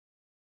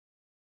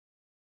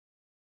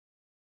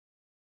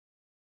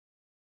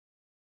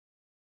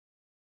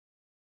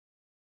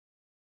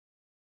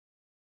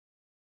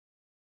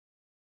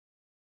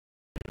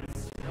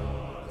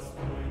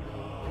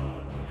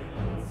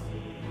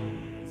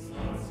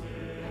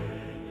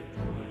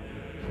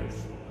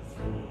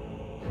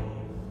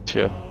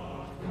you.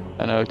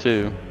 I know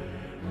too.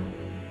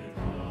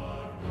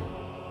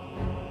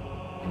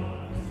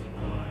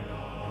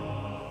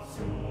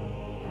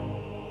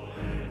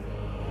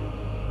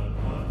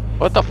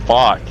 What the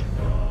fuck?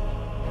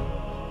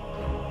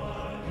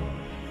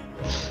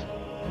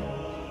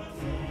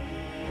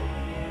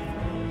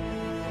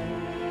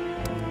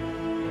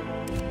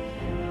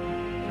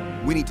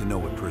 We need to know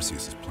what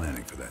Perseus is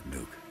planning for that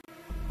nuke.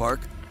 Park?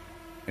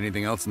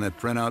 Anything else in that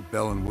printout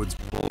Bell and Woods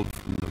pulled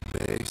from the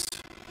base?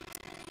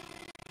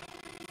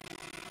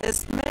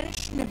 There's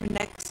mention of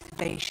an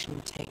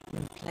excavation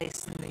taking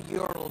place in the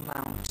Ural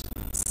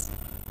Mountains,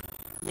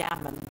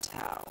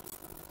 Yamantau.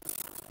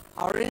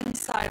 Our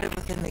insider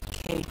within the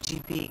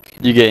KGB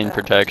You gain confirmed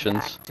protections.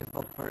 an active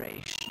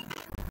operation.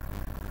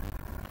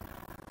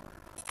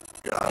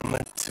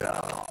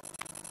 Yamantau.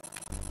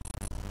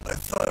 I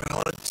thought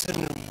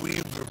Hudson and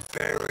Weaver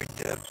buried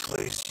that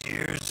place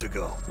years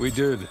ago. We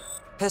did.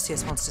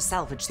 Perseus wants to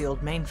salvage the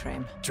old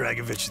mainframe.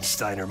 Dragovich and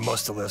Steiner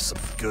must have left some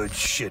good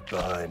shit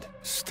behind.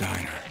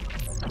 Steiner.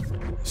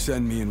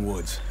 Send me in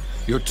Woods.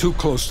 You're too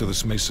close to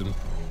this, Mason.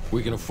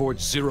 We can afford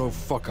 0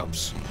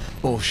 fuck-ups.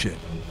 Bullshit.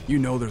 You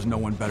know there's no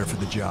one better for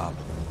the job.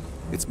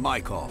 It's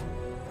my call.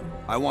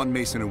 I want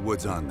Mason and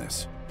Woods on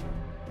this.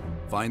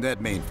 Find that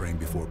mainframe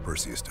before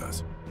Perseus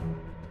does.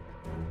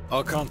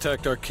 I'll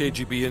contact our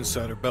KGB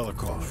insider,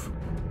 Belikov.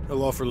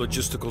 He'll offer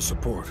logistical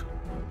support.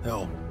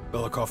 Hell,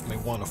 Belikov may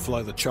want to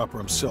fly the chopper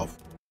himself.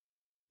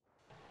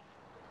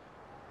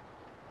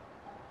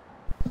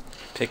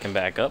 Picking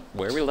back up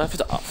where we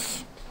left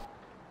off.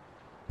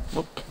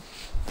 Whoop.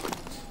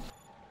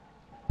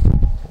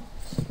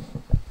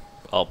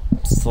 Oh,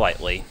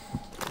 slightly.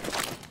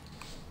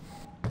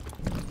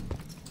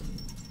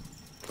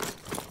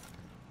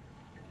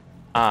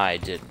 I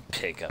didn't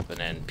pick up an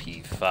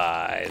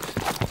NP5.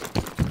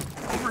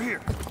 Over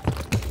here.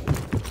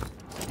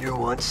 You're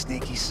one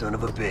sneaky son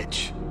of a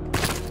bitch.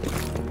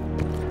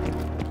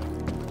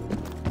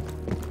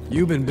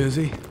 You been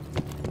busy?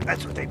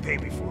 That's what they pay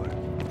me for.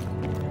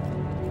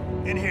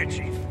 In here,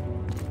 Chief.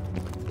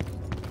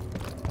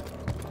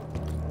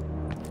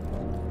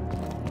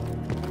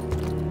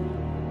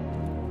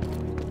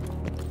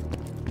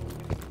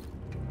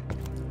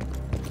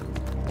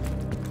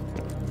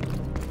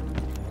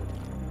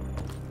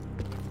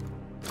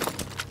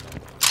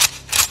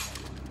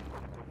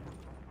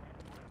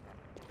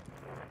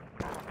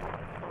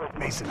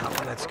 Mason, hop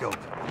on that scope.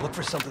 Look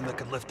for something that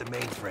could lift the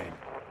mainframe.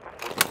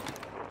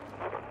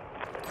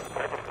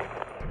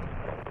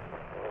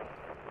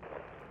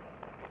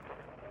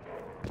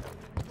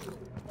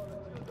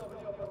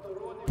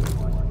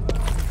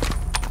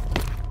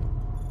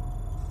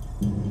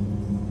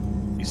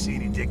 You see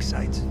any dig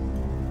sites?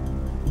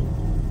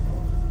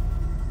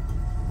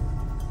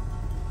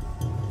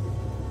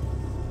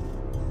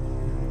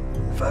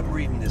 If I'm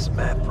reading this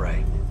map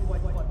right,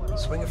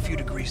 swing a few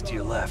degrees to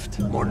your left,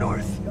 more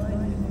north.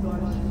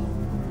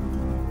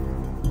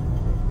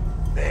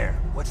 There,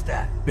 what's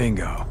that?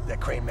 Bingo. That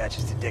crane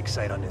matches the dig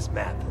site on this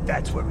map.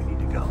 That's where we need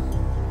to go.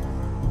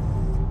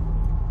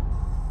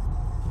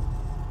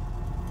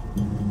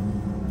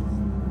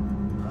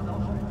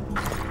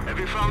 Have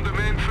you found the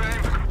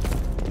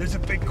mainframe? There's a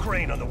big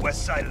crane on the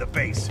west side of the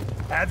base.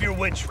 Have your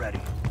winch ready.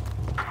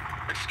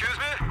 Excuse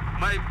me?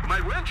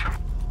 My winch?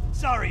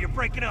 Sorry, you're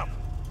breaking up.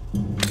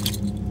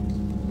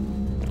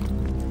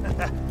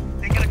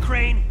 They got a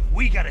crane,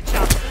 we got a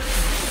chopper.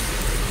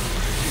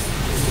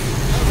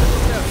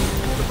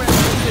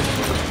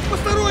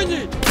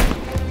 Посторонний!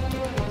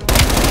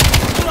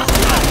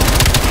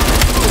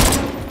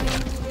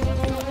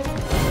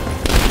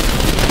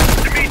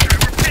 Dimitri,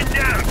 we're pinned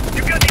down.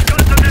 You got any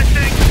guns on that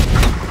thing?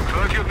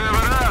 Thought you'd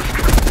never ask.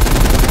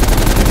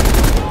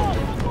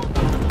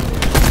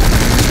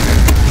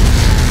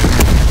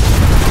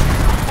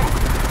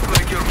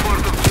 Like your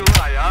 4th of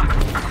July, huh?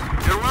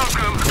 You're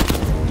welcome.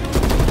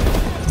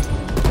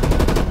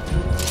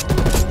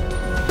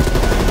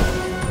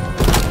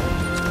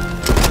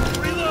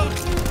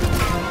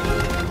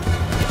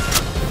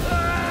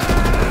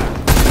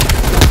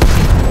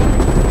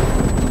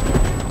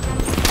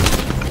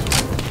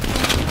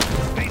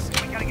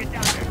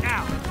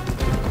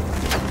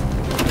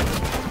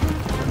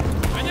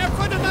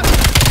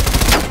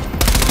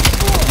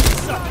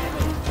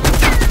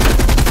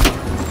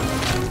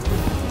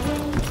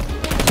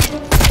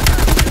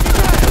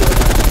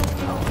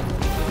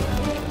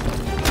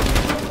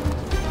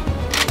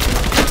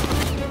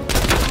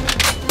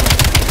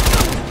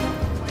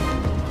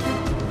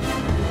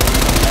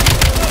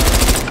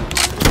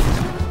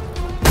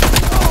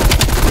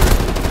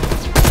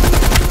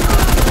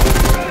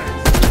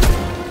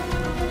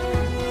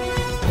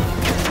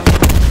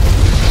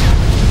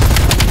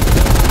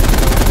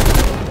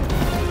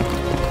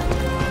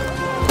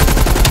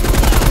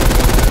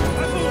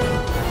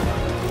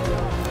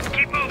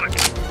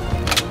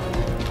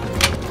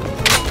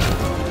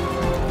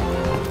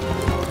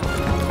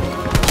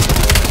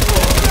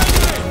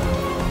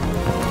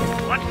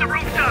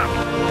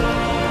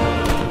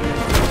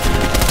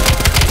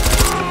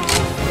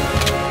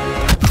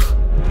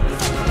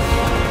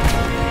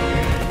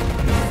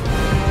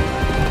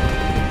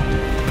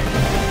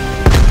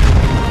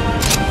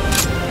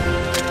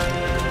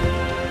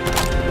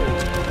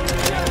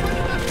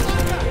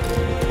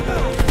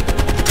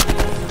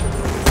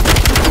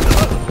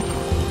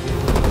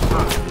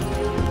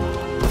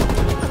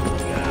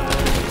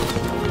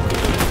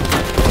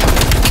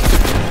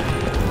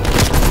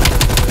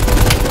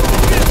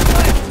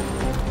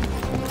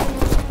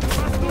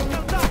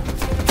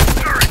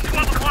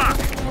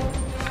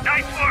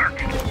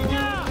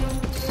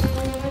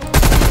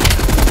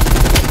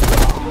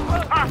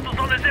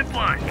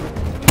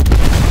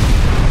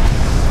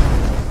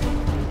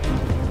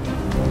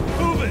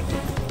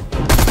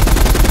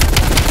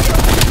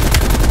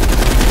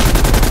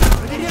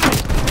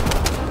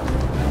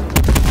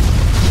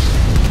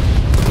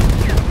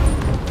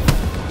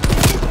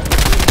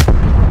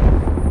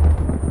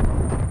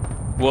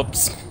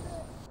 Whoops.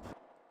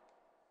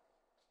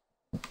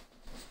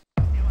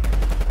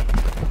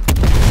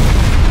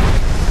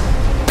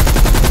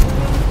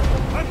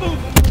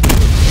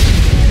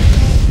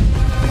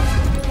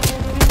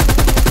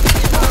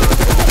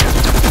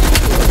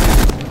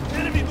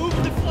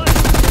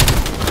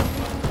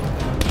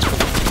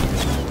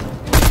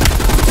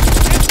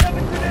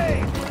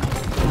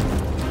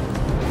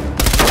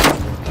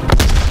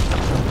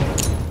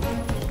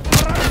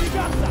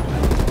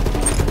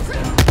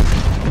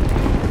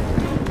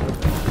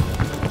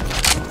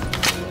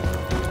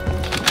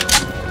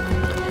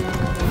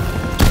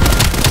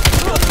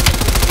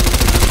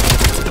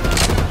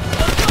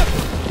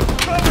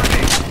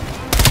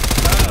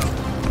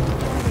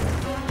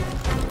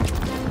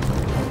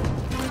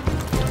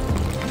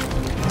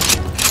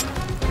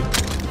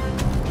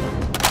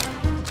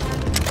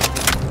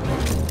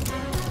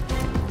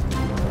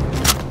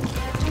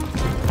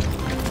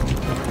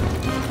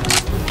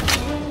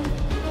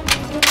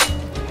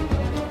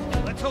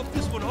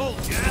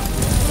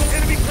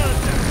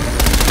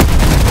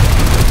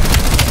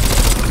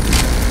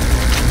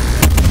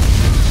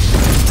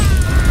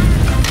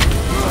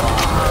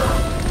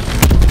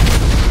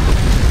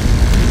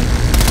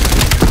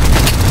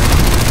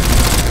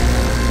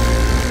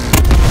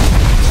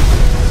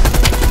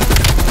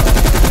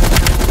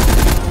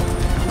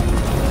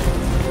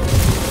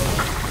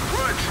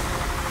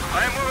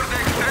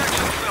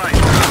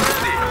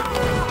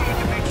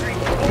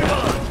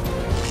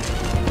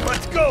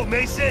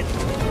 Mason!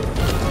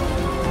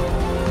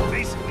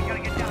 Mason, we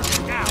gotta get down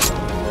there now.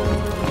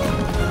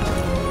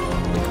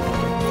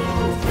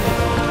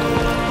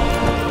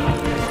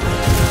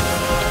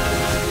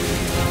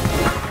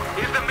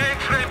 Is the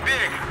mainframe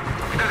big?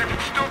 Because if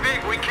it's too big,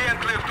 we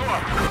can't lift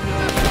off.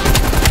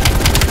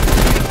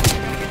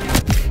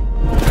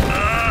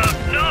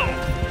 No.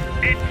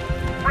 It's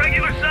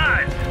regular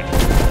size.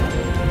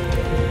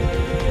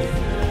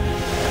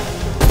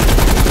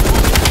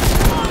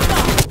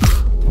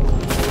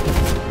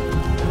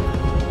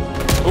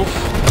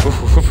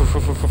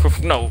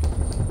 No.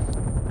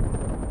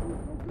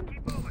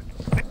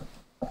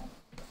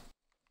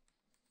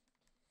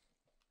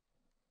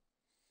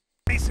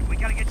 Mason, we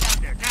gotta get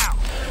down there now.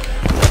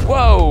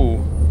 Whoa.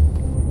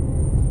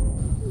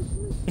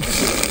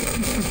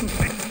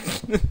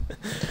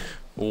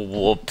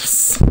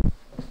 Whoops.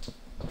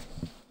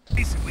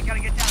 Mason, we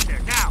gotta get down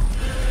there now.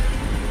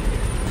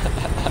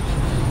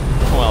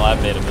 Well, I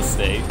made a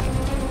mistake.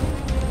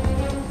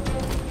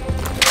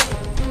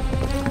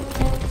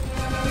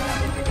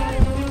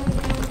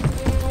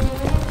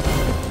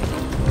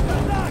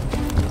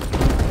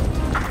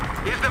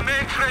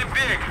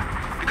 Big,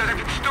 because if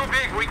it's too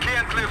big, we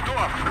can't lift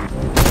off.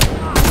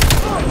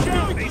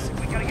 Mason,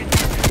 we gotta get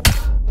down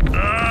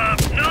there.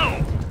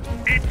 No.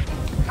 It's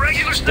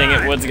regular size. Dang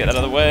it, Woods, get out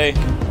of the way.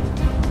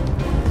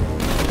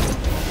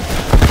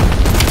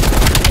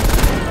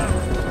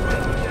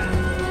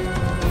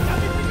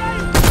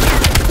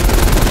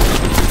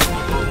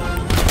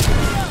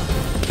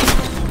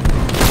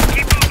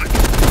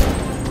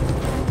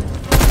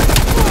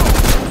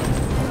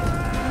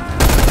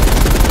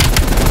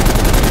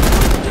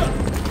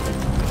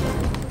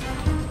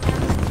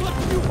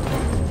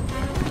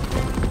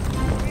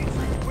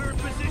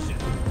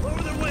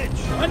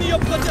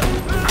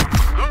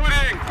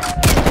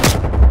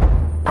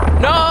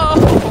 No!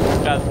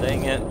 God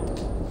dang it.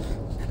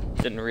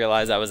 Didn't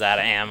realize I was out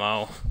of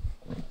ammo.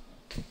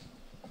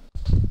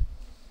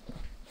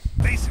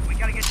 Mason, we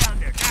gotta get down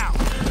there now.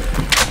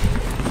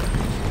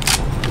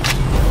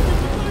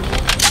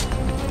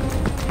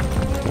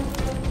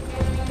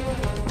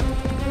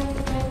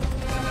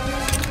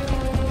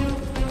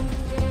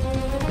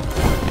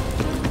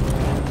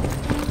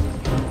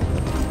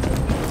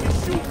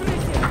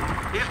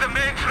 Is the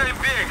mainframe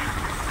big?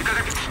 Because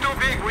if it's too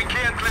big, we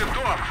can't lift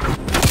off.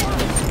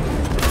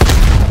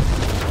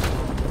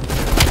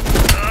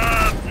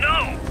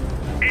 No.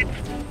 It's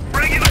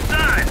regular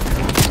size.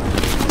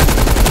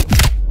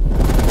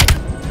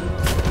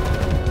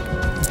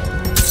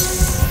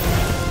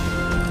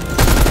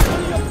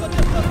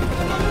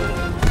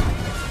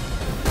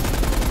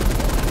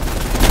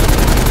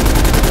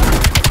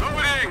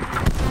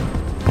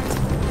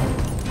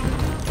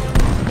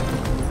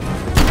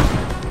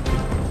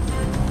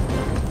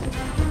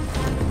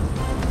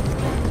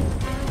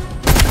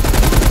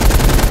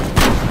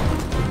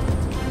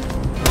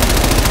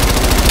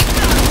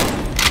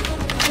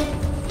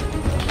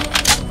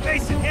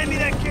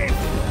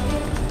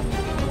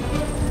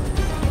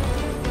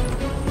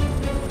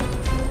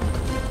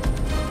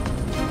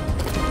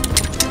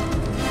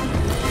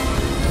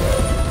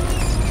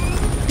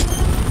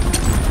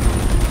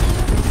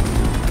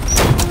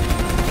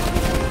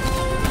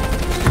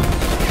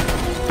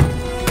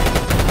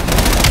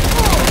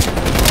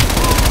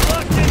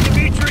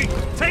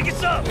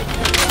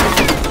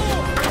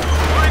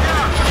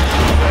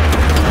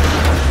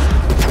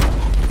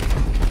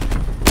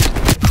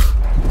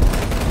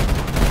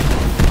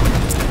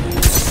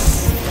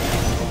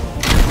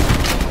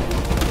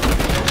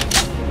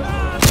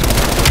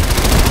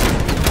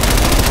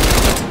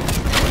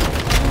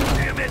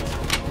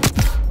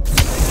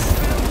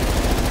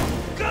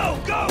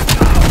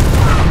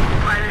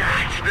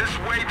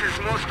 wait is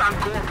most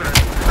uncooperative.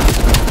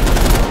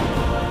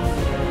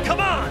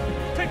 Come on!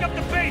 Take up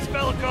the base,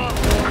 Belikov!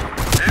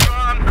 Hang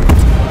on!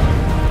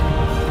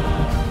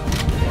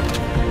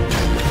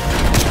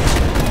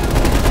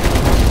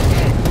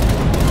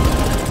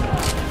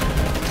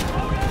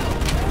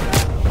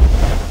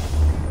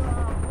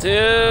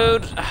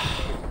 Dude!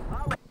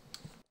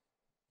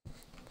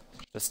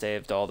 Just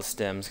saved all the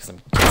stems because I'm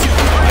guessing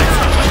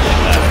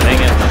that.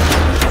 Dang it.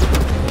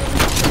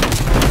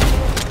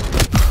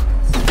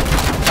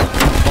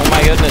 Oh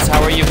my goodness,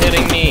 how are you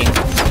hitting me?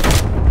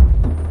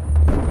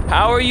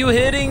 How are you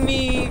hitting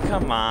me?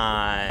 Come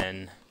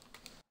on.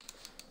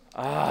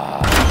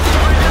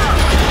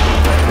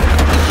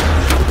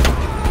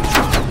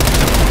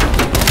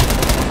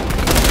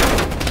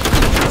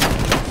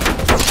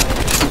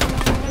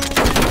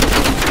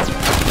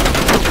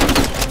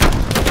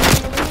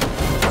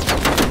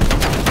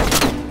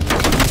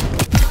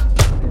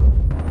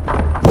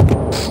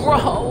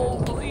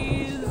 Bro,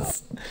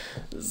 please.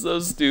 This is so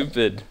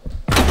stupid.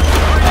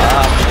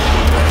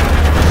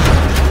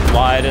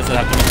 Why does it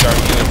have to be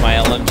starting with my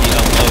LMG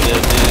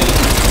unloaded, dude?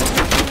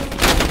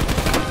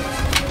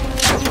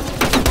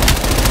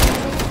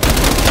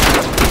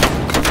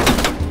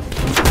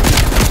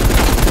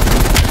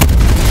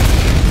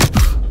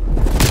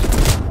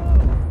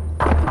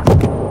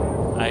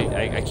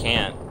 I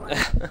can't.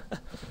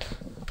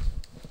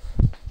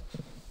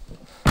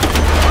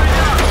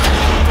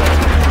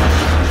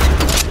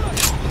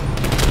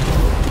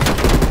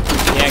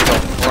 Can't go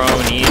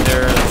prone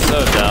either. That's so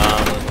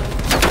dumb.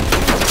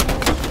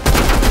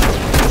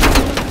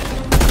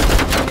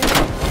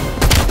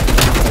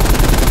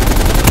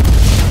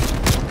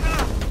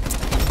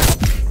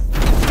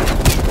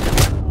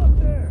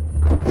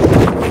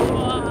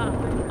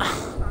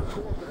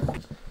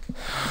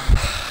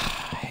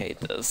 I hate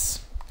this.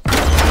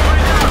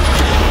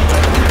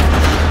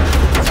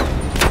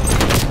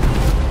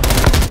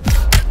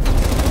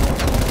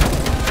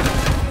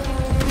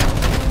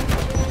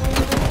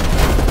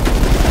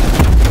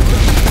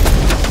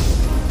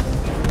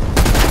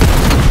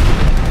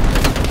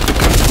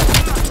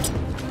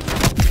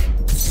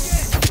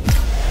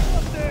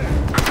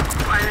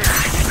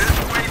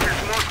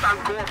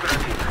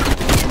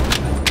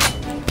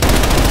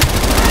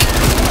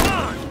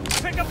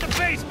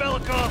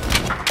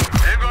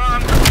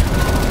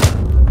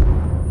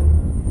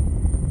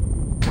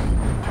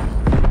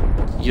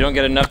 You don't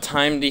get enough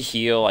time to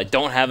heal. I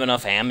don't have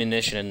enough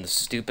ammunition in the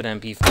stupid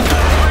MP5.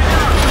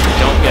 I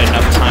don't get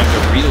enough time to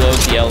reload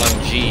the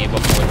LMG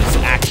before this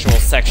actual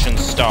section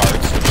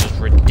starts, which is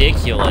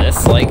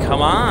ridiculous. Like,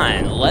 come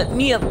on. Let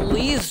me at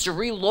least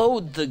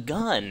reload the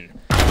gun.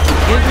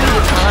 Give me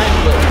the time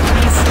to at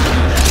least do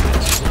that.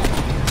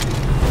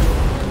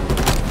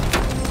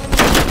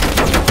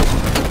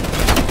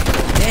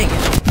 Dang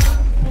it.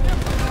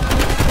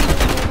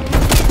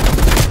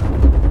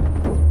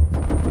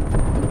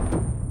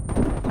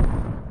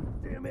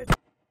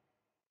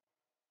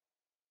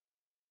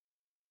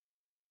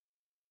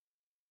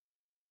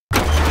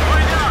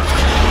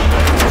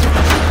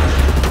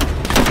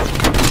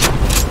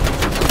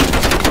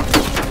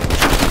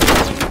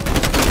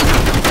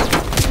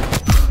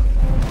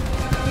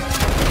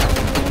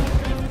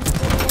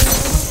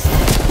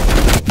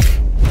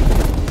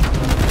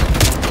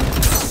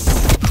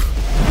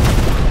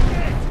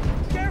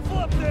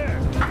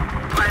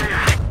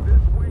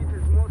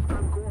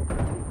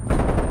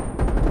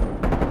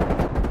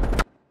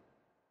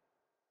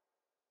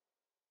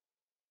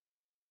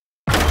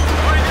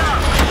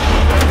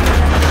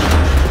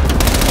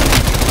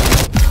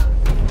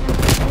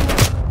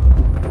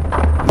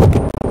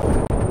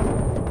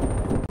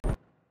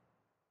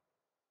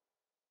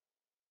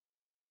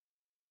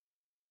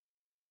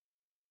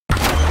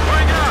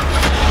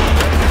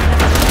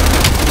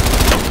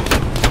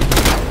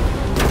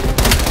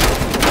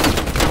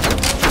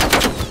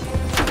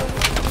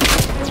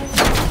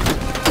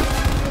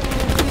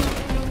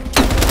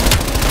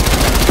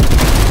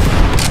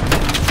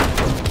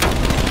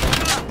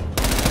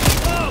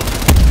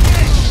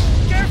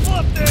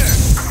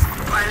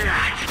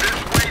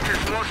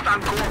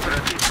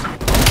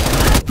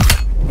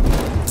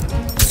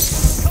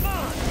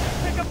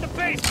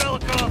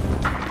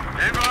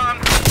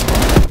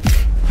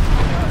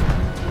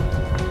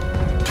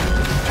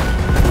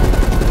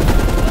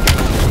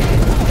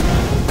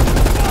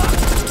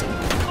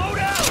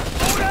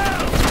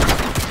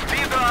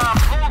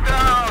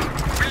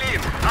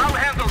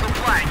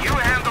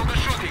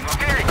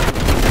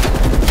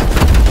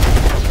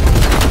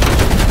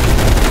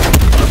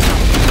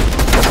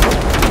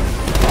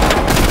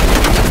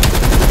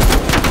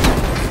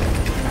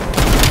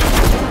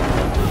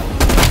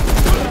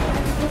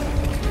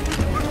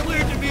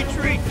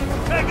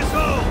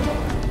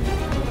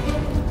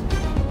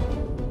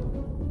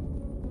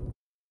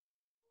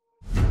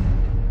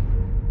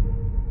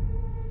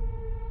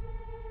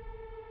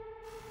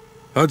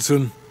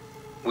 Hudson.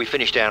 We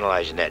finished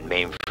analyzing that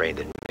mainframe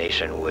that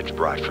Mason Woods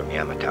brought from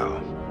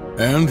Yamato.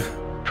 And?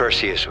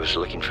 Perseus was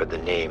looking for the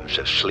names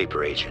of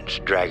sleeper agents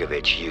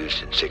Dragovich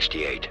used in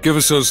 '68. Give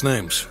us those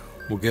names.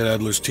 We'll get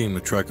Adler's team to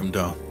track him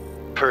down.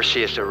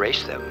 Perseus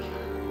erased them.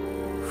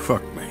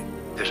 Fuck me.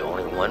 There's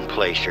only one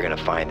place you're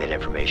gonna find that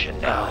information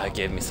now. That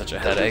gave me such a The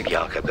headache.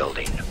 Lubyanka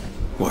building.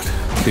 What?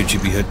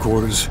 KGB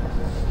headquarters?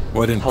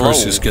 Why didn't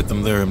Perseus get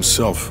them there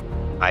himself?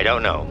 I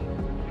don't know.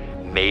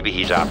 Maybe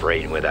he's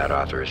operating without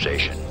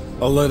authorization.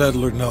 I'll let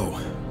Adler know.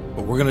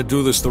 But we're gonna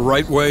do this the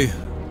right way,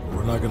 or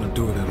we're not gonna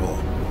do it at all.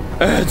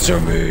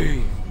 Answer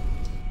me!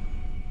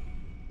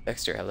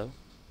 Dexter, hello?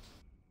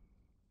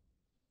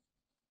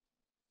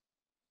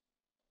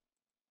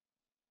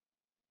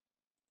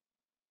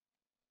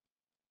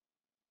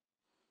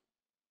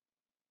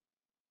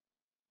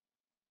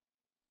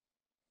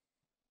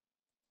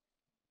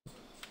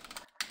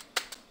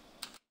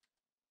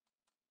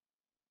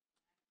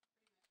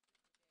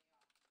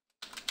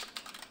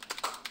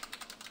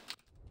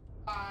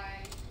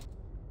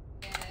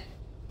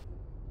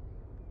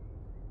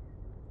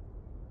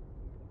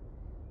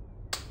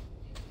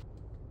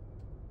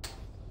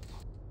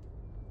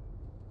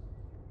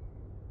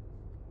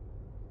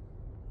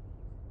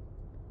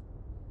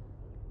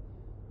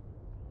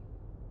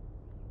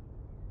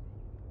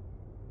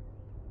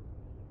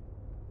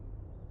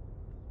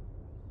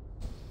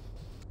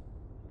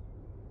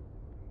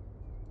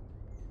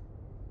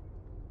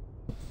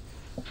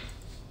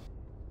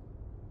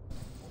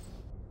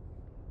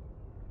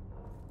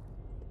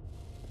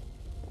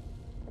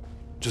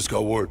 Just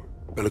got word.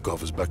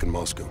 Belikov is back in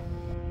Moscow.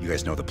 You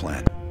guys know the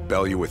plan.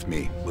 Bell, you're with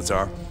me.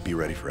 Lazar, be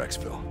ready for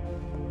exfil.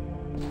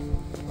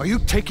 Are you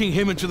taking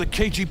him into the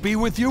KGB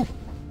with you?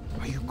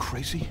 Are you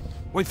crazy?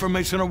 Wait for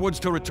Mason or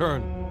Woods to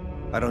return.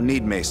 I don't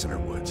need Mason or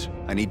Woods.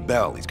 I need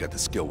Bell. He's got the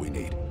skill we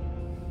need.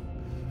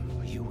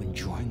 Are you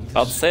enjoying this?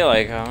 I'll say,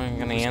 like, how are you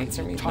gonna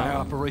answer me? Entire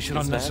operation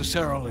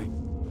unnecessarily.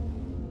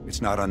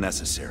 It's not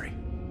unnecessary.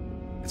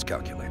 It's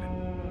calculated.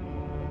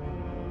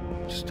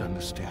 Just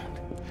understand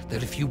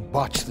that if you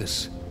botch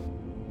this,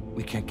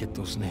 we can't get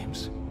those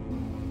names.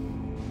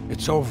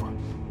 It's over.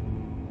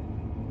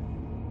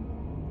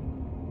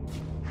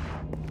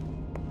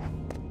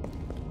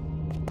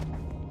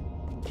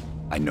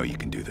 I know you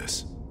can do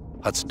this.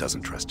 Hudson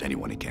doesn't trust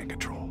anyone he can't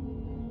control.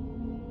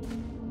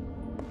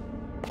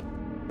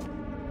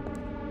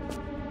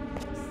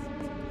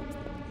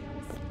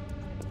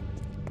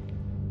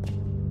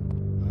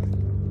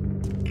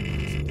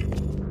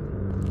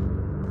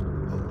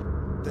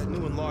 That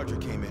new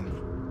enlarger came in.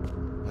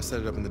 I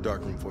set it up in the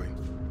dark room for you.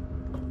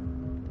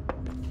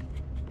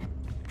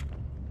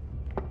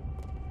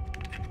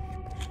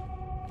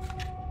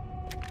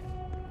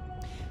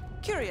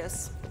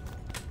 Curious.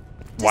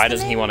 Why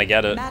doesn't he want to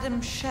get it? Madam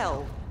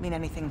Shell mean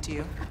anything to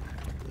you?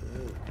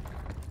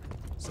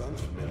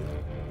 Sounds familiar.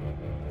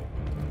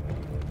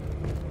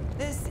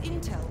 There's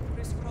intel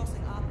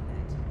crisscrossing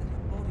ARPANET that her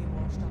body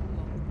washed up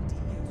along the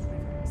Dios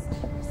River in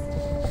Cyprus.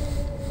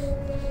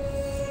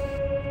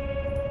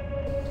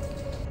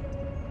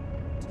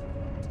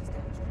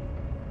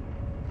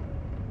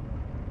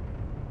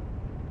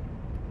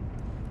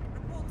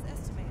 Reports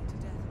estimate to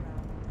death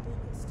around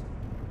August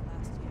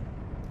last year.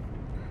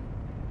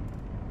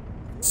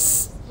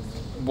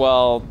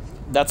 Well,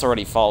 that's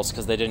already false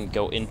because they didn't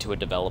go into a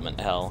development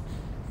hell.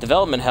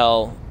 Development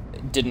hell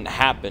didn't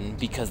happen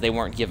because they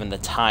weren't given the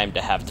time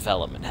to have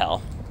development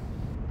hell.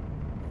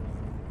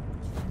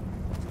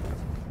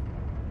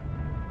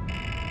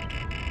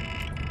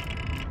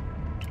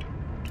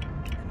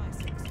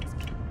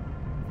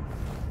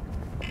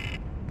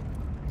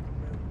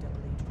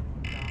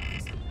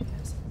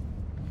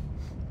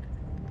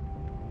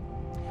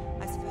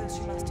 I suppose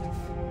she must have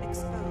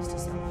exposed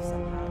herself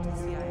somehow to the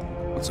CIA.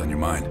 What's on your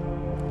mind?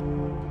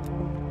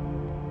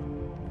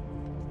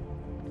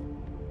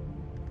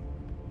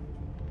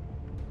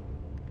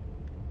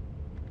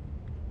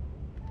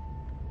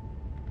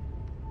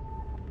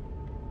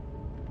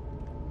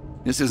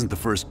 This isn't the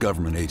first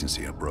government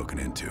agency I've broken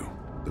into.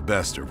 The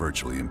best are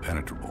virtually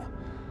impenetrable.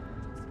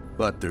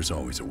 But there's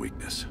always a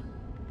weakness.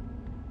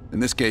 In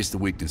this case, the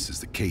weakness is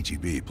the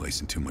KGB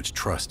placing too much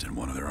trust in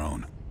one of their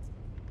own.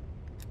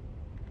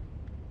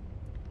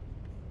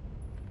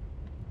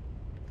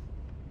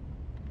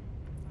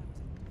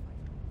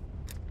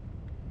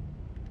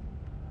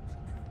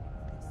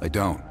 I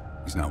don't.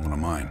 He's not one of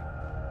mine.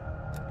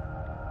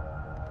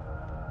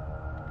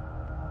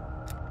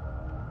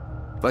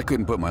 If I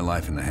couldn't put my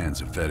life in the hands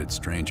of vetted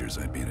strangers,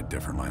 I'd be in a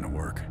different line of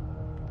work.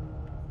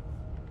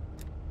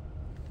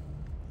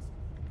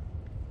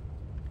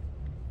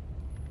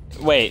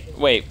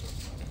 Wait.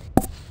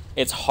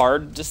 It's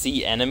hard to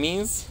see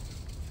enemies?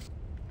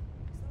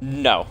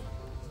 No.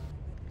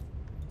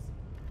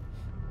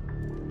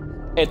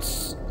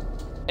 It's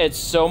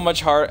so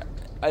much hard.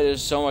 It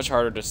is so much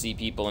harder to see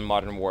people in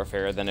Modern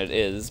Warfare than it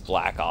is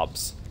Black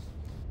Ops.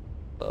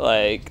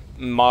 Like,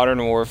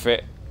 Modern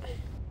Warfare...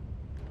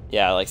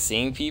 Yeah, like,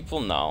 seeing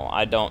people? No,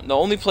 I don't. The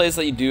only place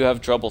that you do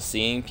have trouble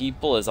seeing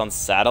people is on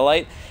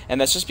satellite,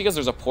 and that's just because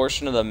there's a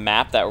portion of the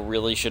map that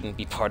really shouldn't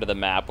be part of the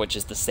map, which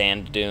is the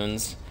sand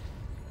dunes.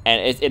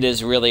 And it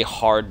is really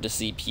hard to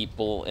see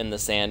people in the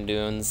sand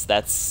dunes.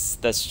 That's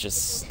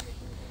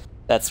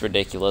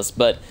ridiculous.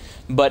 But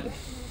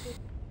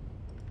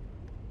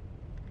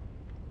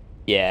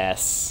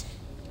Yes.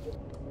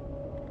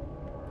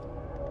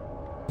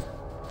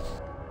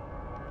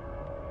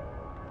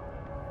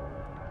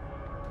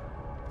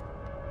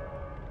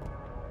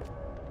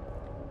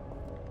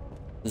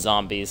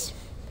 Zombies.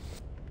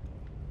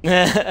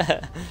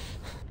 If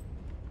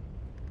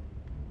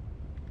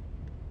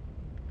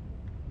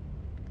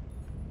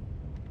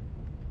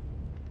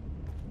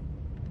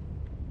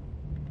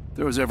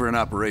there was ever an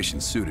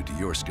operation suited to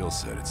your skill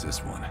set, it's this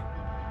one.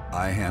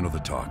 I handle the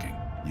talking.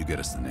 You get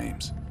us the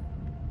names.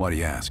 Why do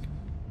you ask?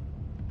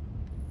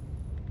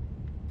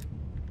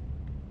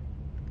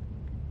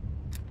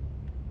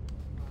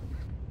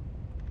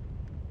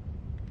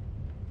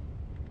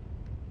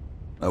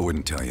 I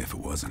wouldn't tell you if it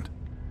wasn't.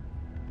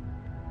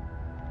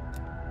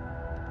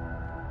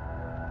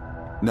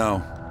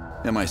 No,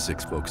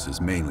 MI6 focuses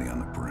mainly on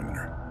the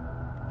perimeter.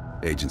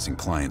 Agents in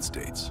client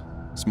states,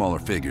 smaller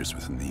figures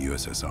within the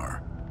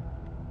USSR.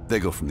 They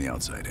go from the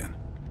outside in.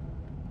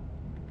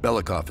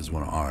 Belikov is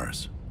one of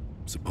ours,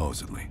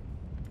 supposedly.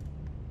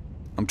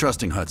 I'm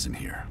trusting Hudson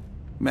here.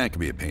 Man can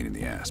be a pain in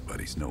the ass, but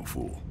he's no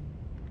fool.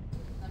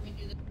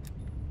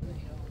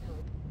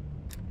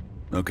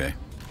 Okay.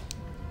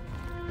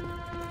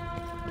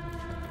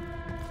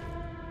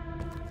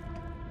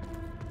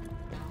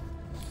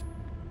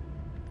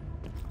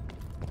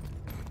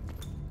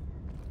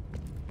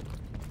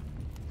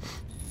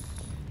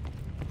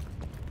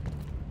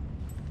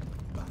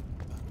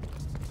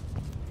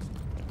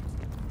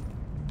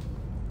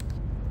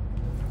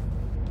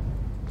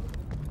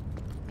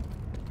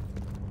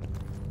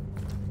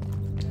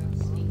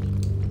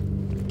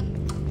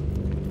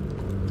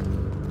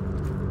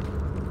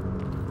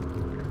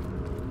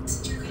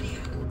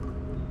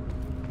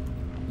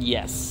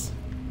 Yes.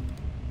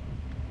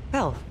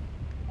 Well,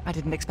 I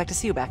didn't expect to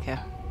see you back here.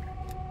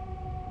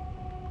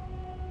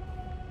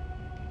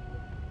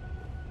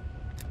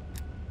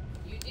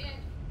 You did.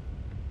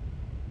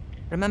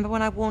 Remember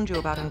when I warned you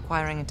about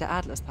inquiring into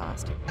Adler's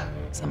past?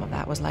 Some of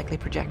that was likely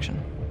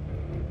projection.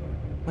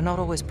 We're not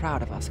always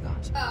proud of our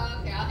scars. Oh,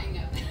 okay, I'll hang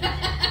up.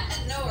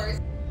 No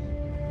worries.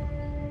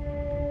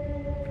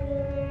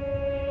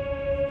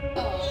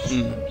 Oh,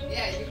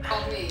 yeah, you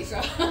called me,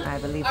 so... I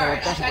believe there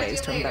are better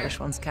ways to embellish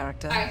one's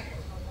character. Bye.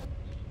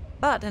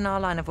 But in our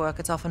line of work,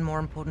 it's often more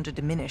important to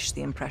diminish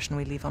the impression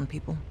we leave on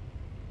people.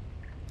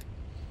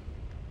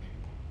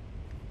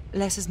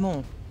 Less is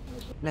more.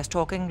 Less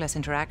talking, less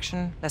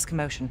interaction, less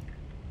commotion.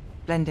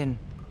 Blend in.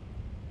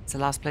 It's the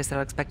last place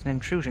they'll expect an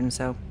intrusion,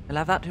 so you'll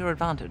have that to your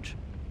advantage.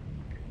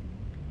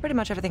 Pretty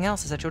much everything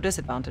else is at your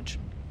disadvantage.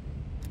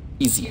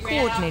 Easy.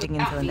 Coordinating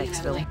info and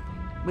exfil.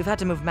 We've had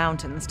to move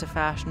mountains to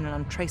fashion an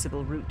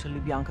untraceable route to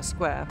Lubyanka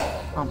Square.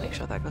 I'll make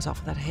sure that goes off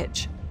without a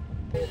hitch.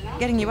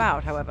 Getting you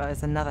out, however,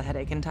 is another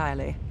headache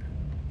entirely.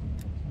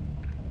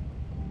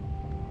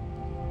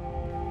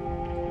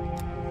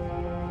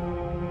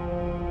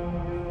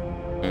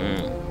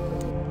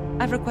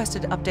 I've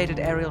requested updated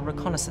aerial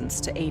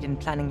reconnaissance to aid in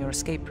planning your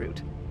escape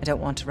route. I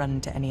don't want to run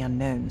into any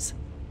unknowns.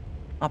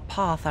 Our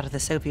path out of the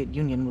Soviet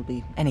Union will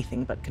be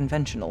anything but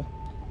conventional.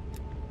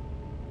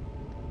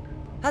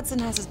 Hudson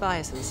has his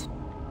biases.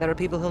 There are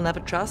people he'll never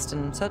trust,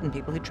 and certain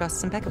people he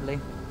trusts impeccably.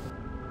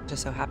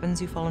 Just so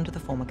happens you fall into the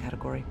former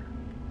category.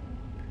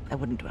 I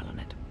wouldn't dwell on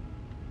it.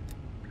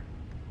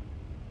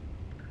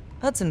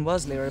 Hudson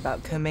was leery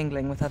about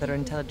commingling with other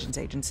intelligence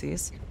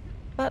agencies,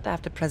 but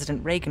after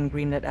President Reagan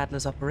greenlit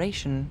Adler's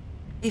operation,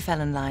 he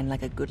fell in line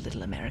like a good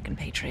little American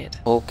patriot.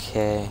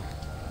 Okay.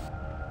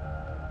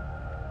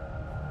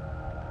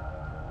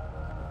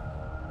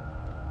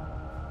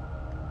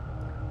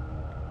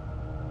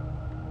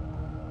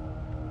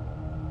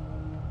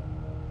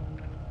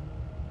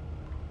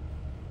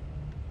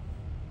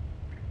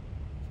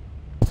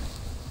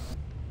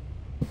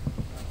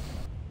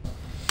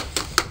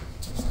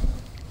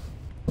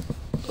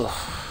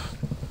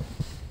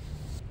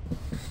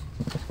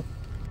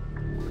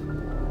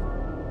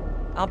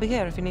 I'll be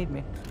here if you need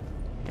me.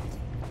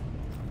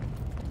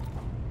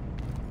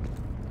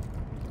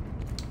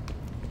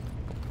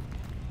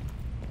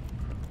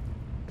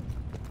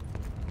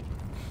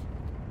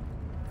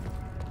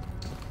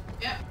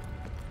 Yep.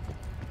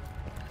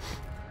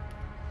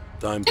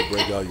 Time to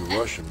break out your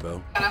Russian,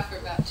 Belle. Got off for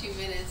about 2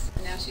 minutes,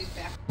 and now she's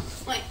back on the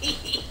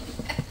plane.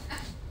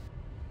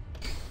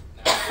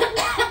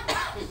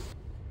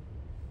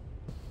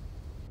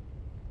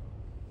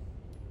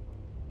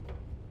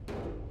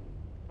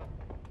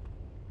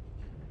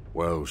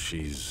 Well,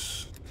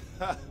 she's...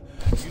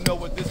 You know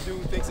what this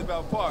dude thinks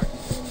about Park?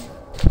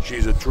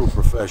 She's a true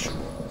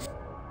professional.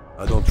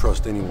 I don't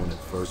trust anyone at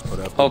first, but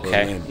after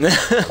Berlin,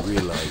 I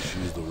realize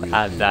she's the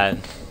real deal.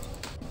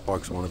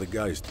 Park's one of the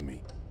guys to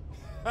me.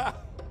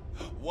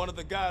 One of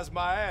the guys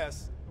my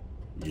ass.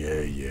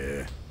 Yeah,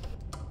 yeah.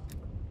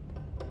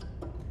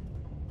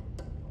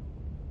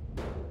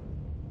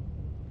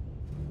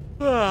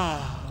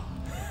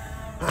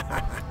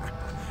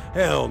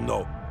 Hell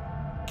no.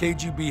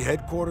 KGB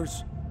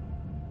headquarters?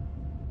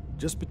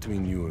 Just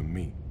between you and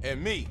me.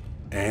 And me.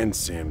 And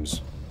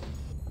Sims.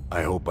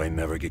 I hope I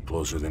never get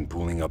closer than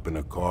pulling up in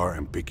a car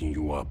and picking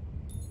you up.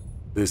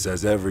 This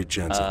has every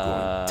chance of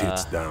going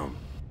tits down.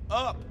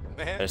 Up,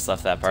 man. I just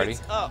left that party.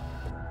 Tits up.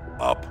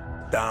 Up,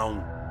 down.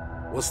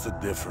 What's the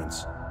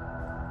difference?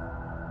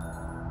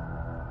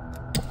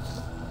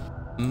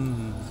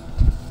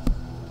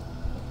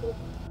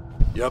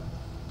 Yep.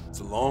 It's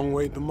a long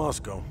way to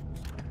Moscow.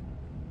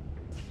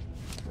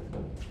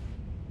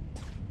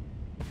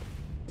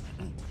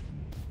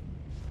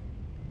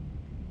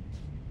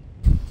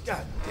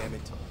 God damn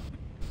it.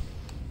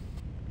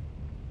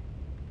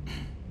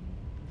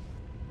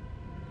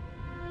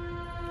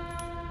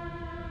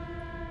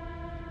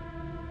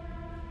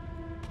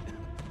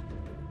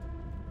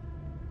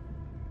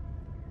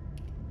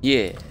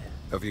 Yeah.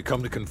 Have you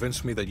come to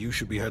convince me that you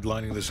should be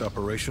headlining this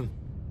operation?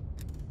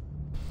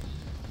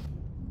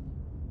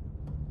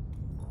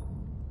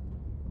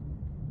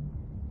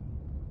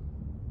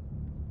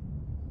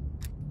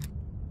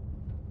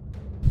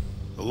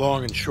 The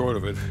long and short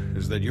of it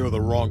is that you're the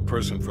wrong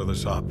person for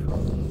this op.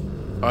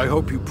 I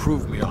hope you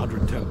prove me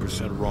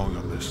 110% wrong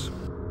on this.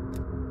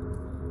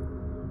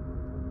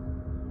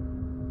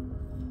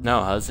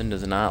 No, Hudson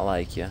does not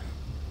like you.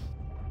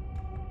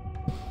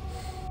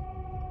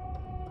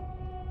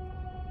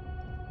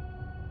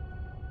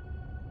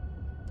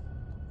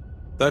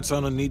 That's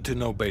on a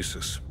need-to-know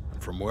basis.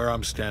 From where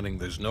I'm standing,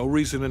 there's no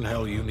reason in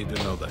hell you need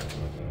to know that.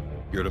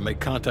 You're to make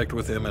contact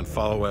with him and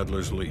follow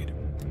Adler's lead.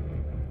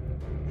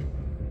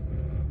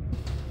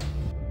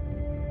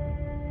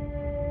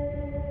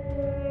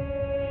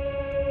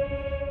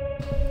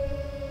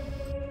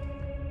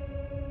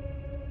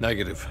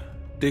 Negative.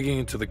 Digging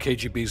into the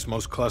KGB's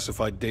most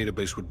classified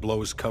database would blow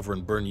his cover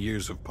and burn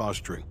years of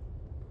posturing.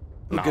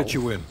 He'll get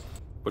you in,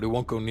 but he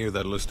won't go near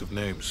that list of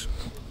names.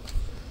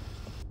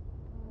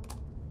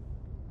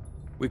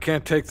 We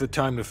can't take the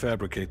time to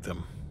fabricate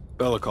them.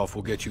 Belikov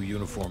will get you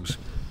uniforms,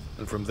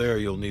 and from there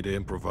you'll need to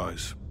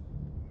improvise.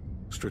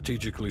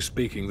 Strategically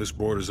speaking, this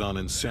borders on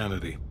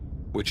insanity,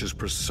 which is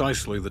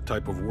precisely the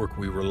type of work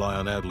we rely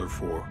on Adler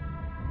for.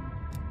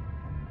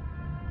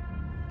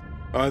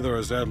 Either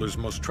as Adler's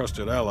most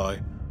trusted ally,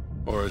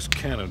 or as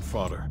cannon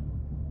fodder.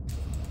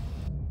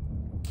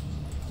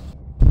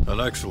 An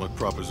excellent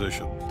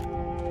proposition.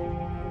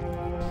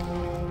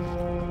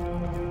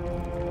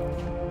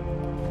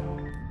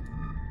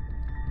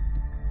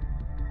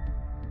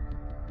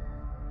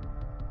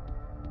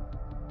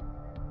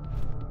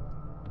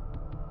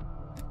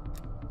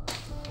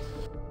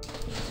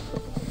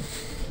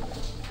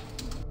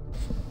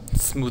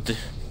 Smooth.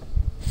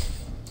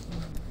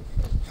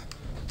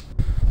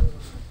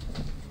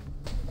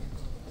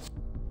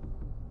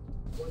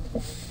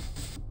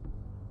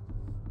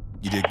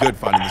 You did good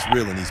finding this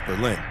reel in East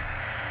Berlin.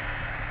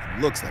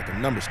 It looks like a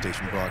number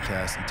station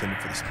broadcast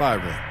intended for the spy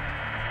ring.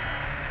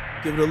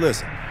 Give it a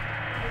listen.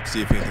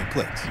 See if anything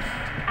clicks.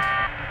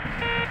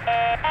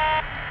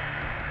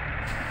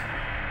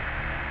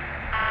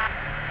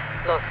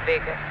 Las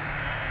Vegas.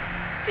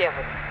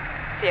 7,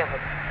 7,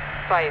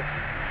 5,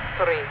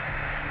 3.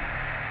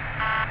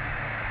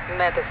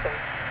 Medicine.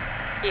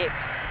 8,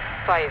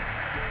 5,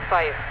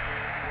 5,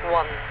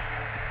 1.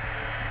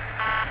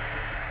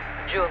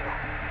 Juno.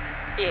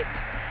 8,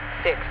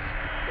 6,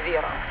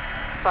 0,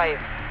 5.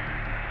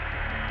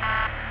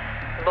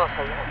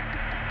 Buffalo.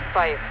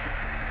 5,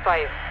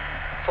 5,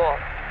 4,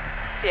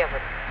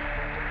 7.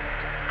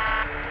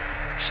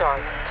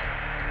 Charlotte.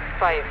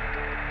 5, 3.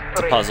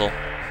 It's a puzzle.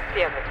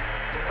 7,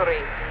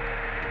 3.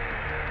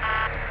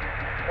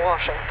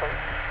 Washington.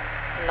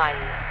 9,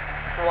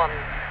 1,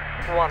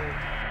 1,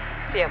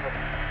 7.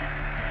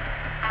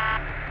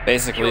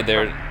 Basically,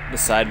 the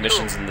side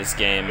missions in this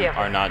game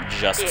are not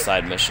just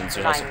side missions.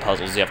 There's also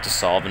puzzles you have to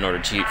solve in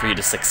order for you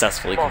to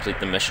successfully complete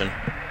the mission.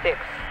 6,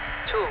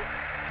 2,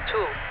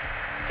 2,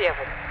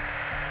 7.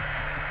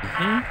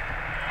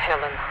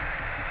 Helena.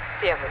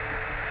 7,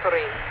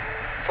 3,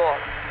 4,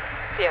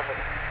 7.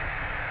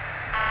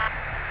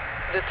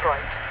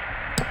 Detroit.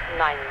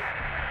 9,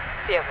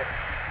 7,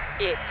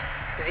 8,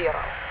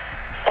 0.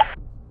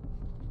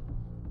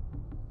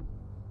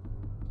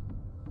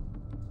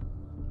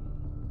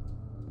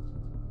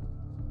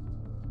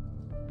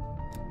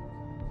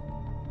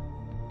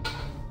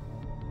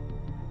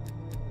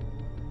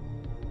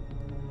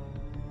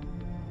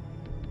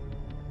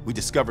 We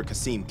discovered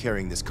Kasim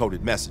carrying this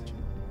coded message.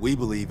 We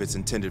believe it's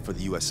intended for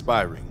the US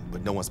spy ring,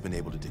 but no one's been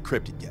able to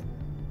decrypt it yet.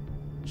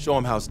 Show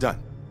him how it's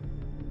done.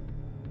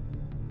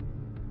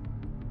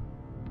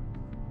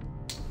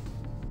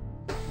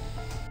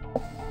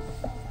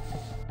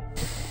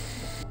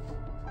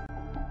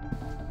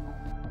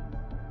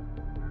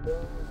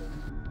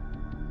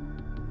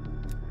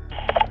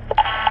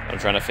 I'm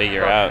trying to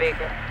figure out.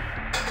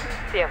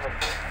 7,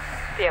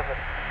 7.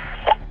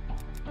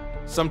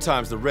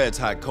 Sometimes the Reds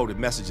hide coded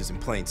messages in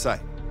plain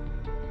sight.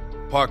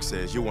 Park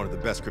says you're one of the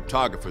best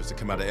cryptographers to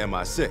come out of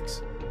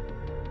MI6.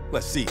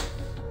 Let's see.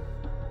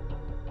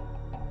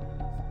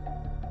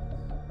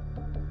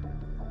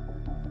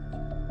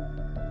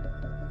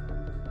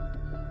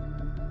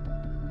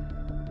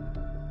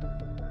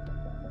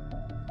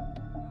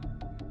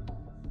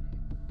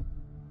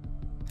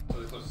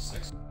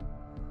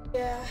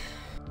 Yeah.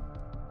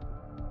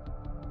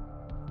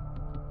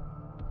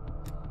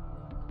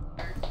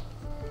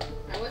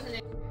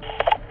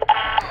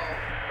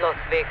 Las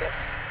Vegas.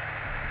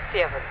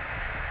 7,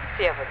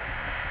 7,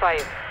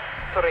 5,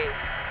 3.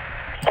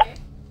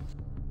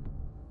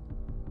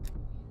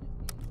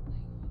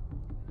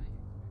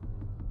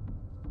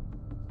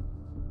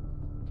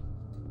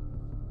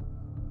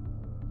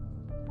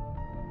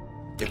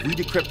 If we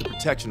decrypt the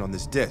protection on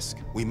this disk,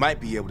 we might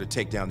be able to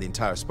take down the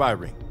entire spy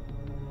ring.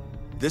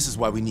 This is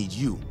why we need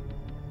you.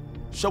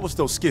 Show us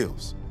those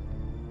skills.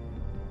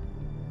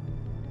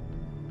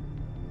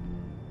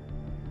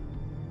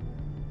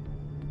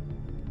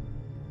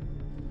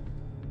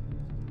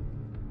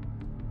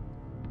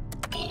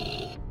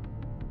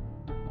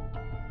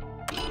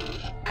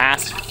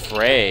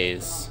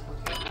 Passphrase.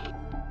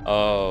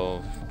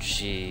 Oh,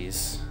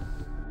 jeez.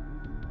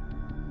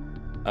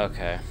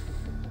 Okay.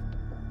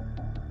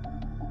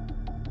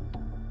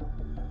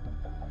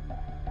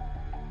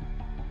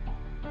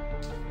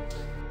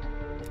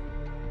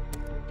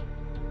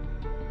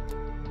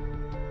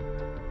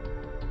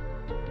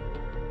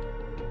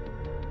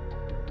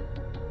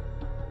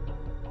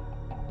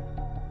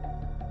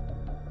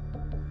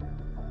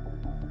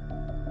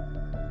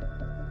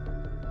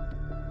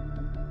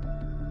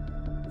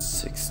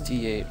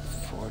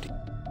 $68.41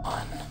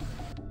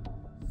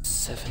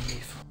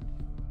 $74.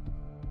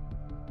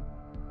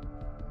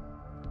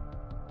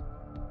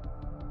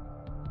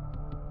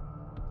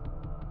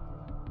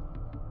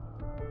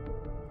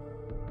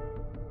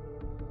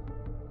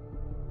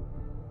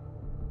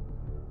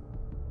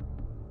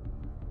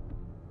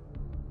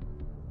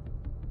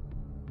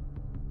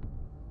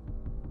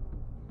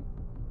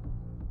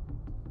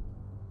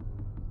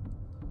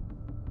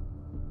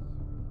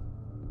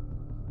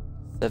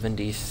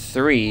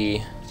 $73.48.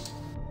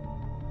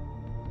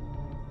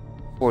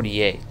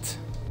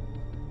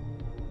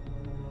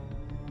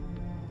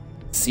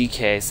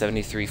 CK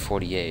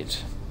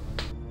 73.48.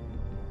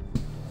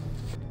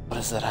 What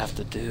does that have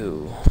to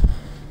do?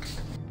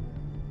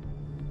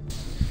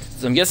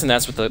 So I'm guessing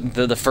that's what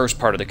the first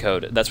part of the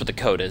code. That's what the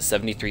code is.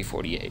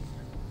 73.48.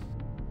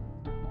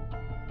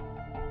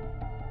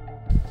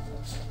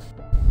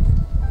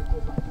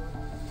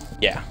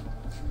 Yeah.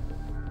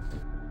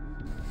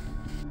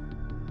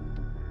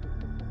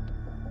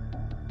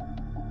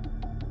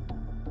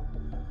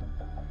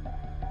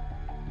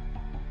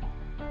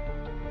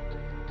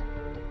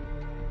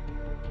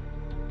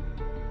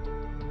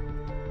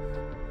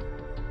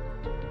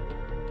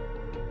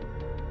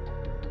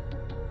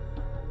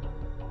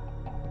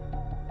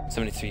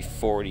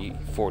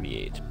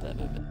 $73.48. Blah,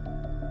 blah, blah.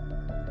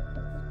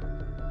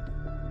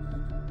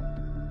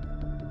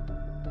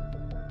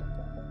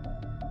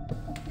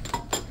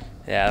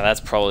 Yeah, that's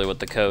probably what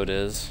the code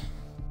is.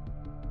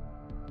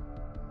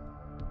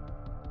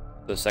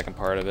 The second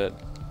part of it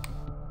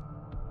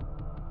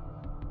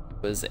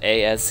was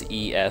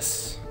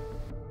ASES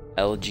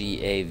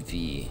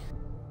LGAV.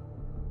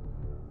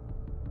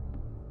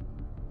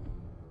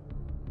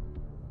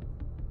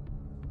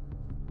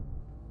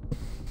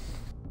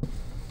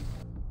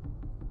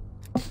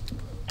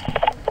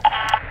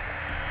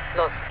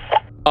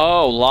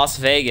 Oh, Las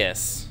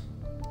Vegas.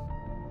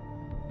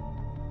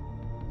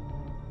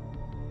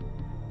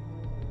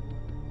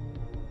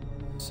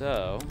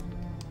 So,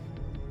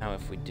 now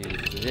if we do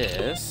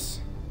this,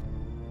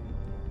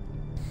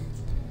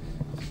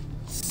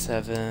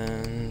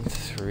 7,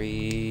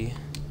 3,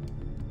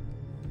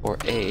 4,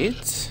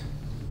 8.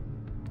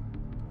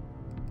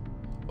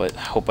 But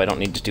hope I don't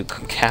need to do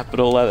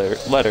capital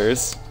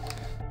letters.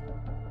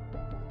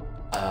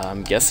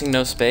 I'm guessing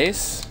no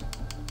space.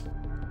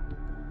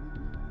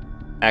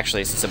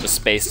 Actually, since it was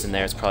spaced in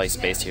there, it's probably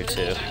spaced here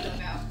too.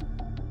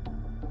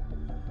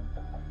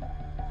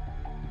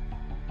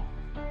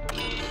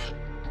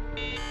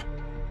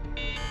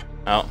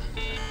 Oh.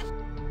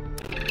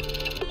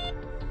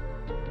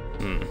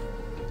 Hmm.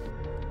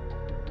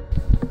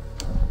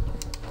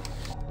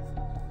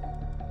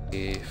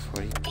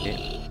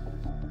 48.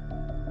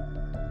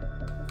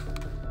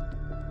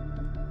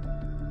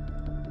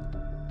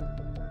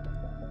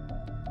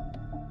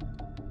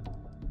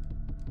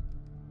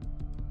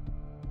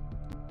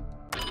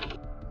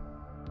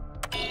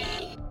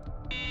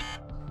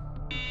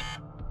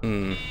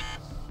 Hmm.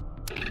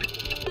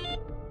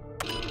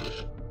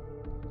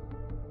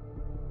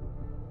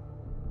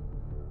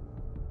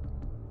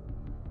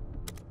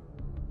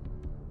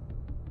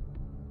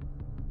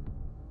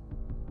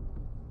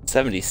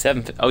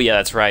 $77. Oh yeah,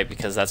 that's right,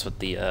 because that's what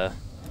the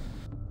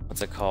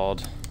what's it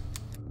called?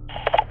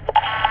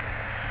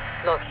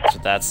 That's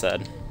what that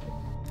said.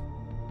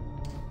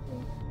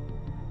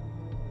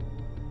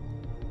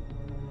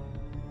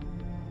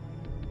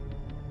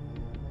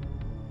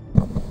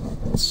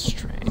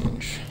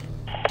 Strange.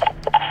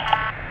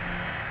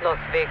 Las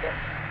Vegas.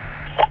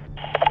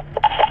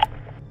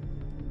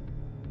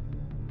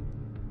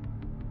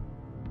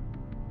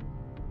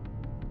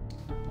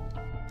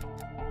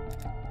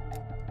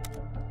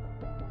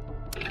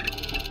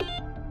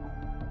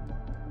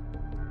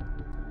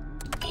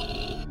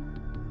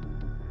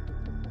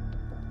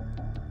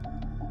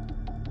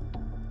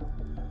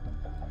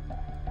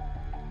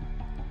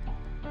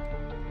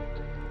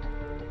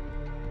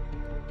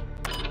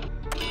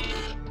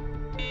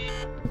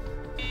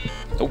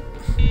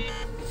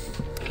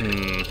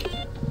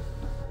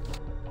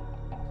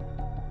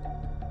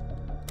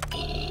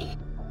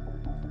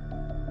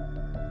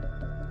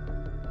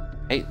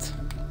 Eight.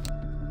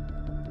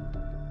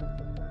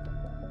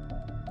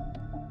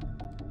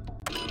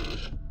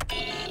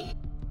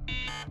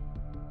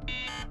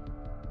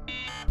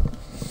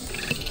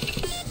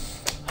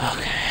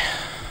 Okay.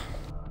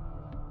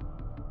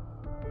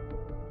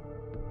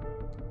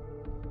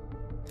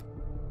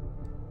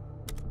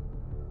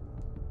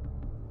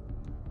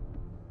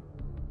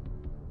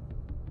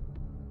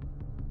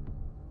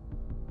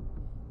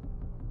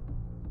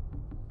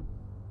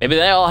 Maybe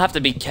they all have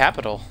to be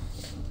capital.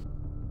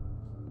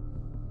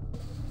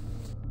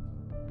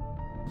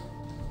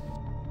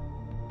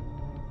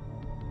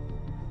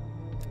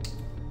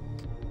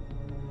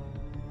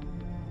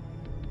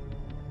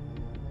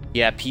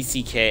 Yeah,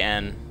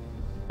 PCKN.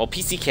 Well,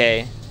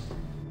 PCK,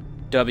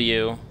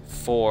 W,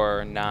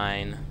 4,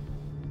 9.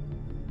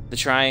 The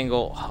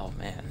triangle, oh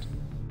man.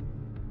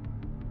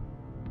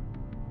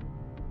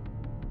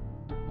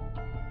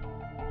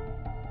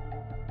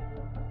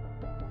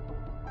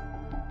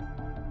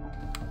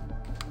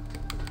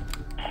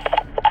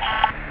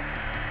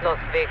 Las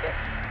Vegas.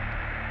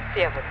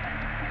 7,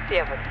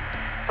 7,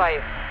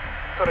 5,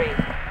 3.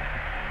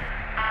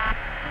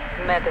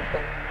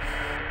 Medicine.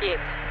 8,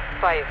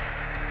 5,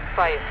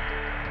 5,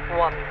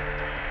 1.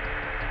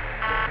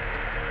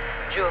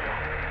 Juno.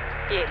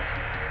 8,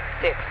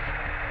 6,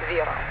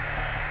 0,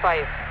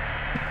 5.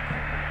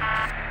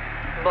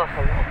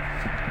 Buffalo.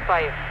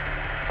 5,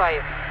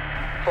 5,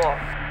 4,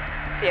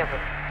 7.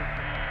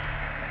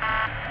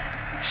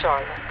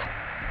 Charlotte.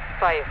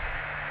 5,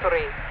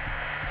 3,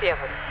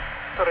 7,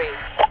 3.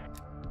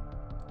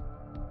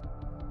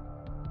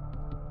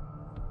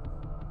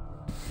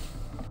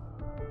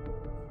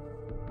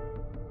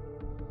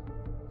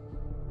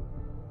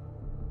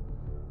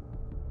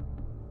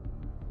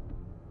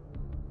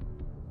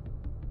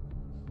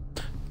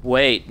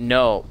 Wait,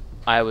 no,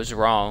 I was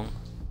wrong.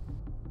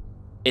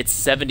 It's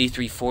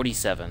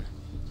 7347.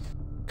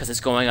 Because it's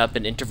going up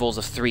in intervals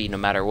of 3 no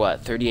matter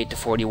what. 38 to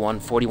 41,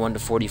 41 to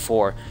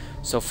 44.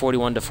 So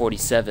 41 to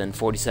 47,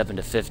 47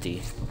 to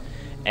 50.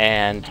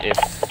 And if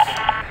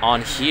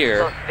on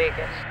here,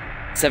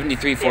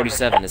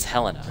 7347 is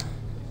Helena.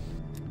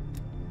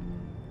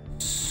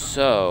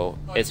 So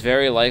it's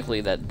very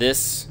likely that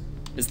this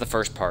is the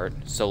first part.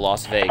 So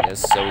Las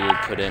Vegas. So we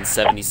would put in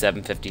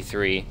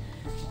 7753.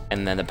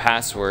 And then the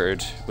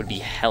password would be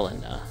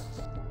Helena.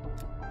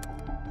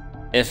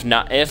 If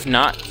not,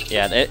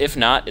 yeah, if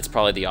not, it's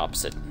probably the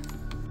opposite.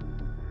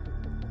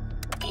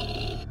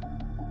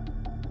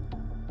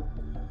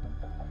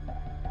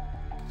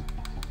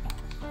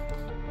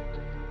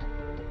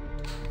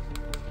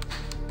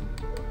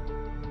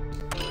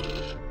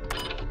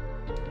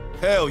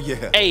 Hell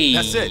yeah. Hey.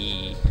 That's it.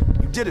 You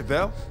did it,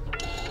 Val.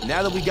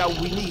 Now that we got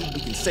what we need,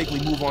 we can safely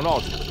move on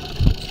Aldrich.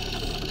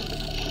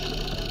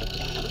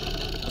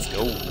 Let's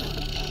go.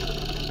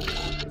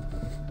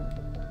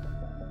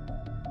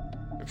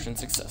 Encryption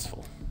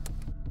successful.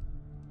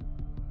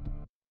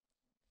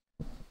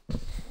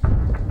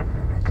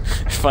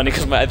 Funny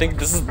because I think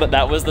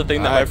that was the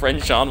thing that my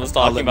friend Sean was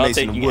talking about,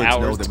 taking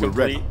hours to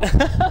complete.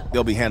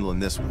 They'll be handling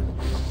this one.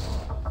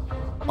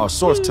 Our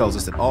source tells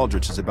us that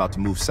Aldrich is about to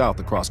move south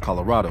across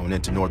Colorado and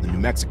into northern New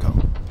Mexico.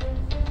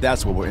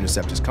 That's where we'll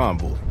intercept his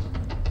convoy.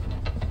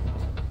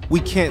 We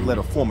can't let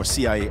a former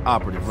CIA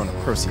operative run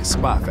a Perseus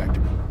spy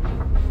factory.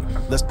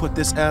 Let's put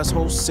this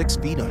asshole 6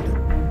 feet under.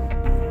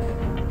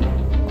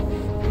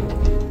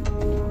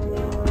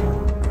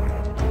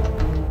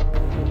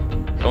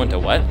 Go into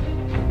what?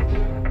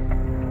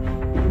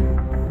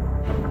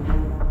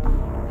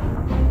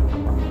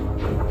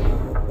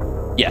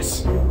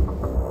 Yes.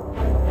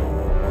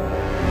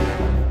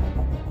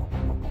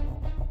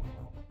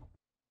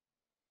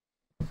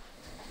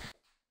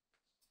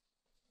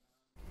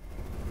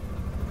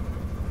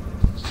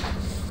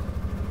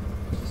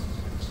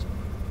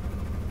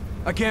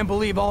 I can't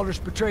believe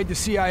Aldrich betrayed the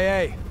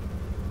CIA.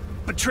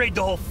 Betrayed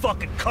the whole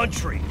fucking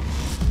country.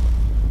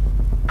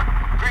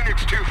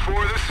 Phoenix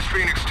 2-4, this is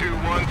Phoenix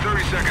 2-1,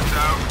 30 seconds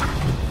out.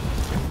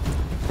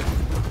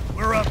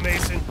 We're up,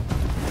 Mason.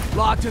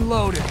 Locked and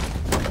loaded.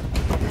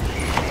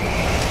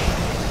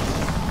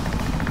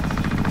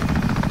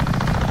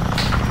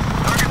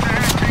 Target's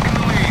ahead, taking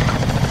the lead.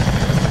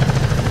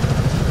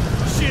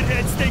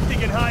 Shitheads think they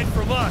can hide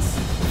from us.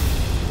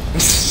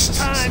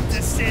 Time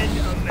to send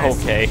a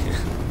message. Okay.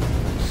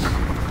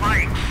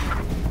 Lights.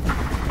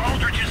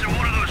 Aldrich is in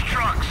one of those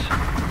trucks.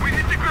 We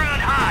hit the ground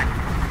hot.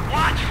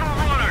 Watch for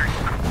runners.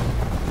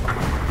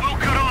 We'll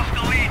cut off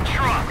the lead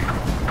truck.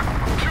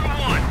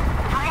 2-1.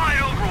 Provide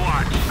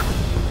overwatch.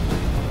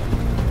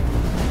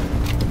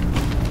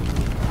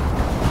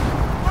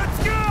 Let's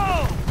go!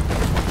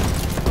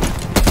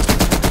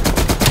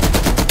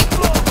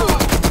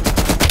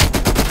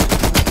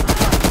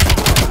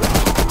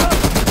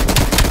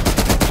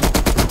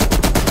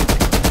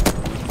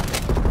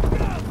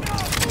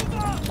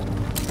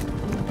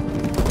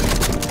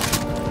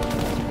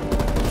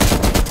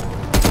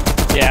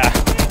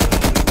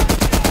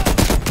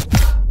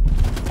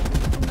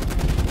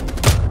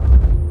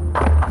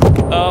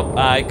 Oh,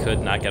 I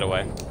could not get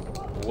away.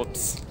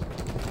 Whoops.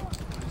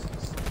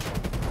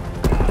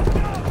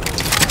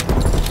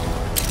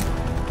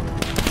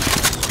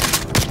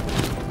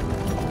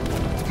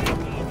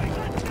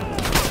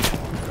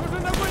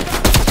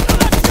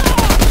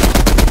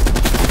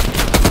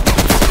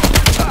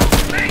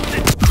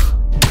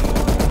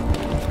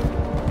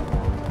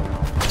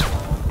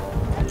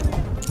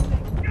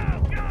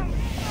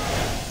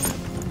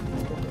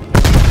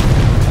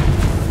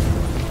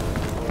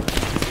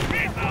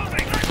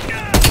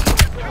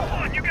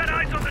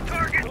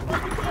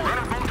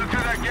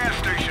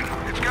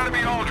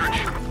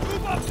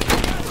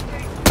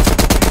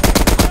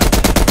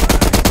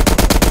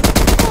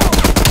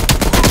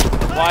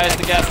 Why is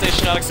the gas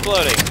station not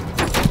exploding?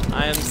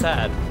 I am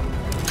sad.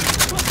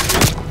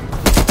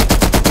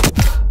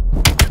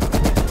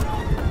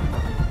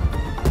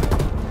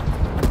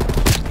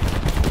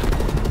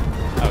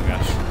 Oh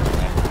gosh.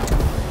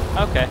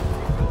 Okay.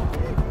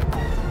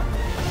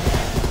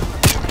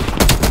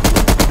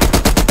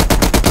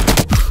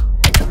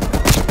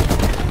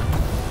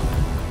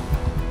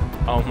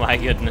 Oh my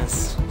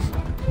goodness.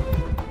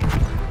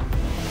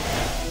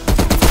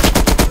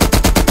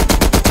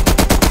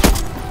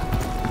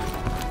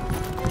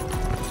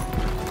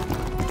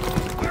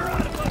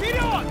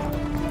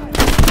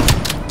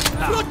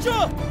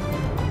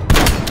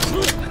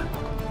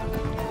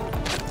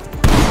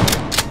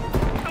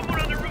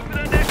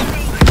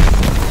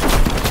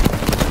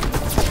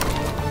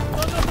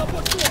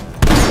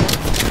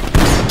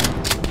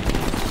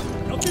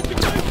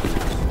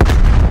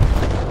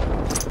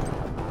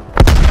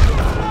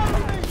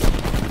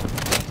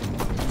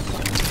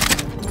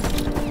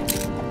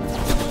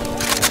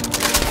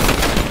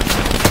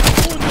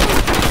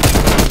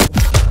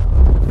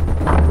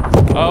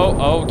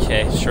 Oh,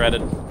 okay,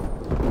 shredded.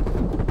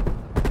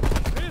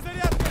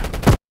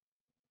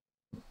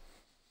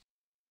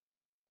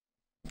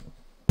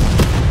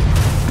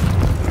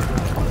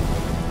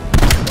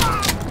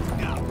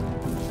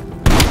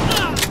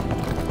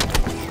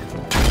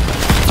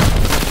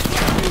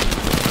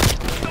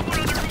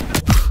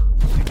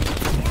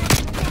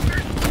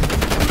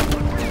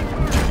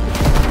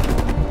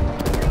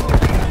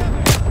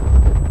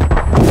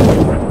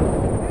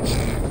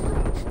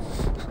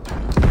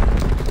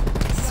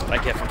 I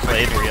get from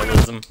played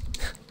realism.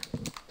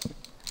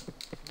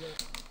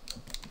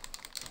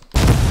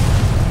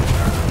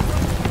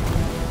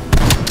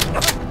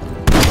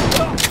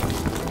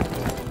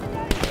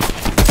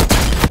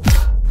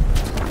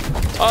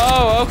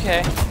 Oh,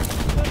 okay.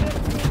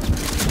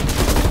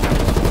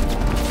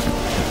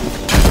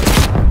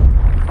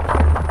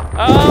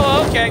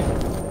 Oh, okay.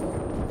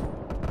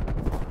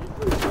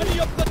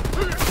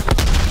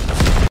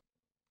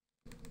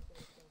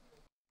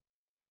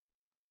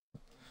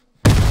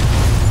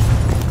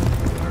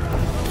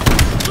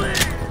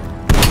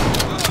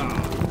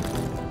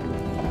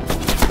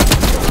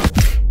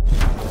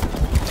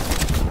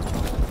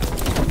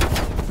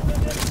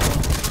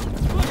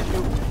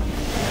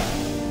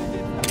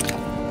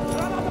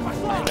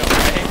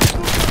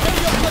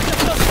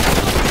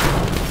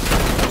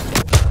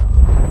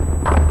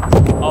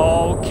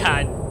 Oh,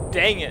 god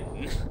dang it.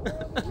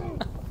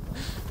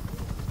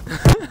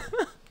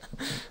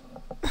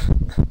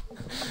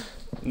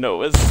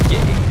 No escape.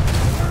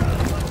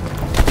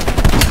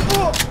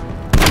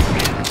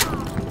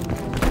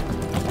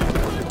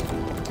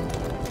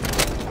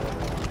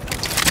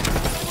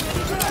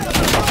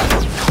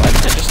 Why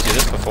didn't I just do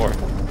this before?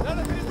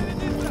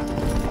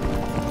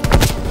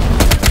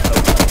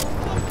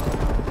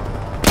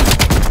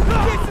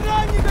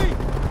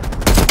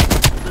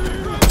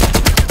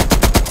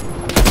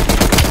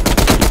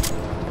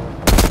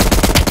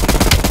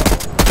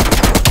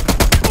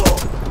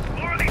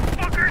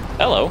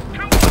 Hello.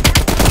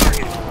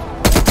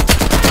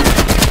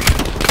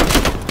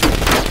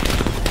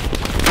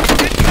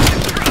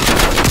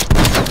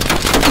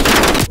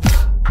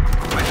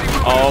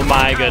 Oh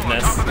my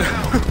goodness.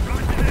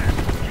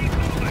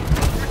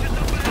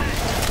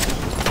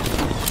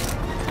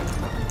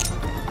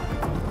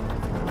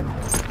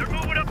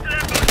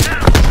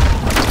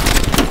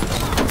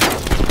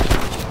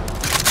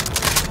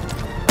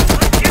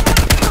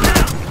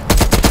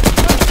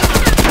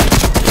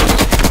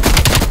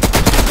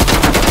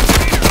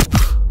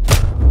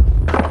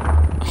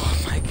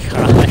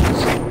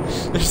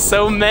 There's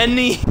so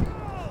many!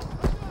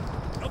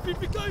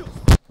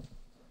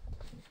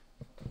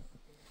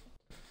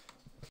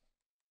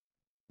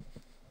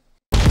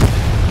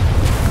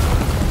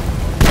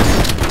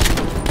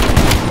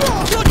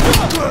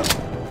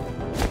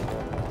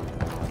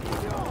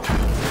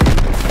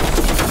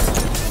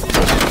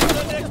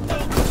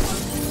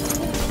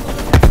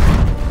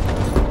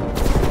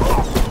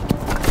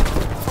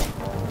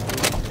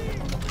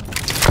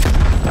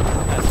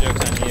 That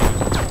joke's on you.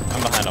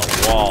 I'm behind a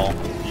wall.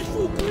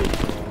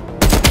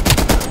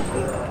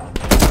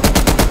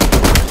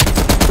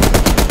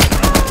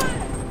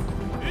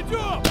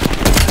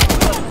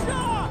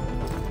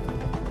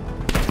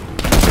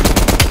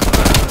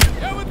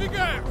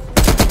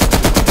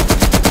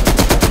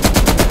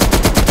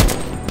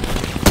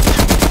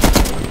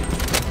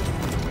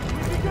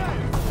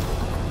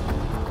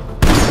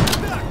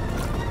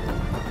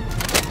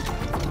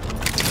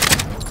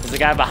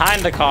 guy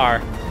behind the car.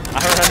 I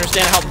don't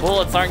understand how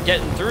bullets aren't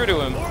getting through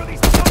to him. More on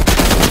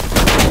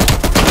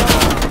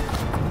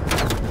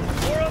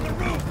the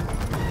roof.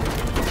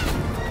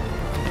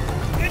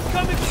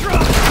 Incoming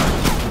truck.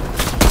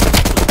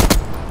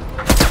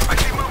 I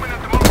see movement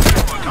at the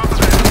motorcycle on top of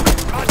that.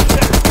 Roger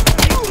that.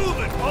 Keep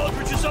moving.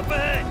 Aldrich is up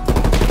ahead.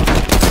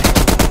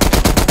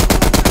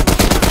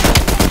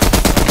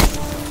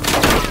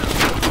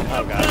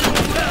 Oh god.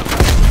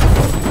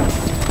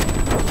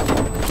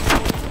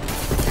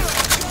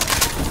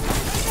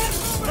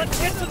 Let's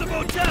get to the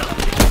motel.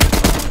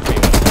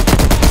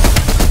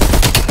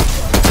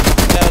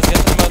 Yeah, let's get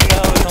to the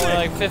motel. There's only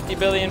like 50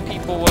 billion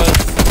people was.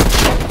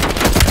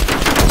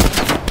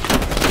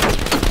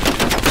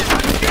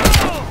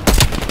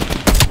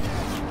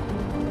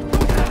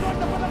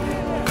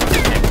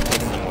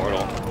 It's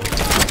immortal.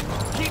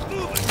 Keep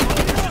moving.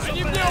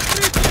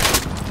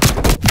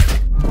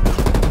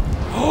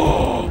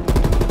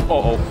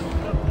 Oh.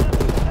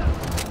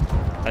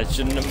 I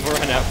shouldn't have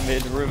run out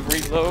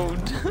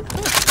mid-reload.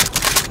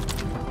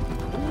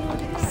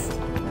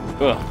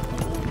 Ugh.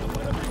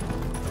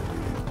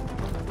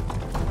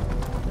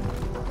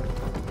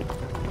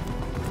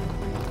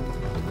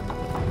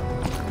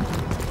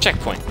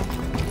 Checkpoint.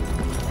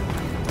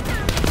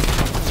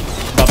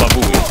 Baba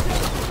Booey.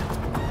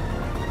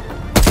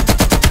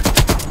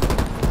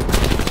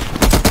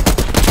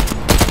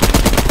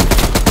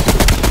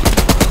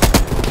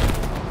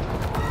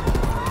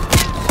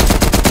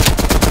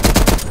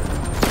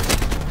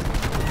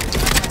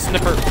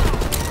 Snipper.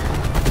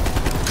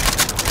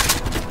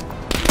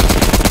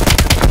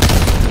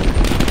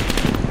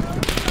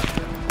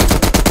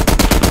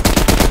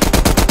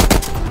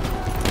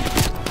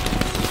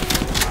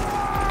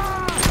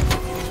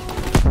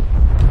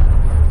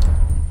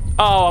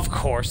 Oh, of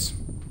course.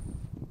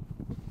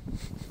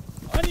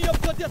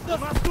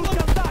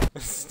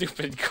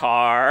 Stupid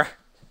car.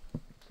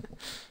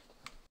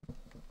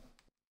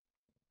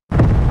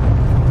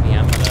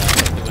 Yeah, I'm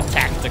gonna do a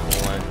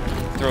tactical and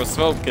throw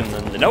smoke and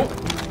then nope.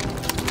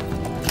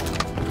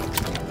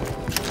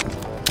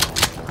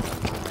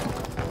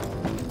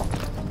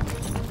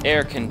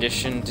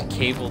 Air-conditioned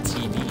cable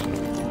TV.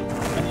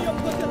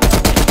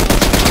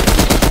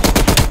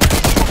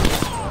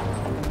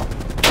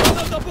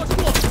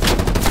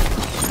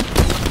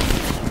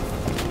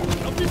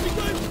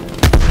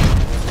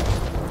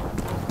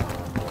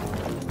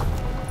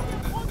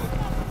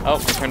 Oh,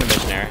 return to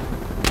missionary.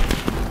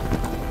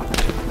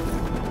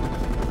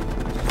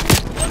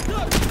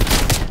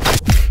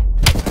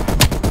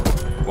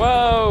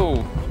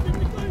 Whoa!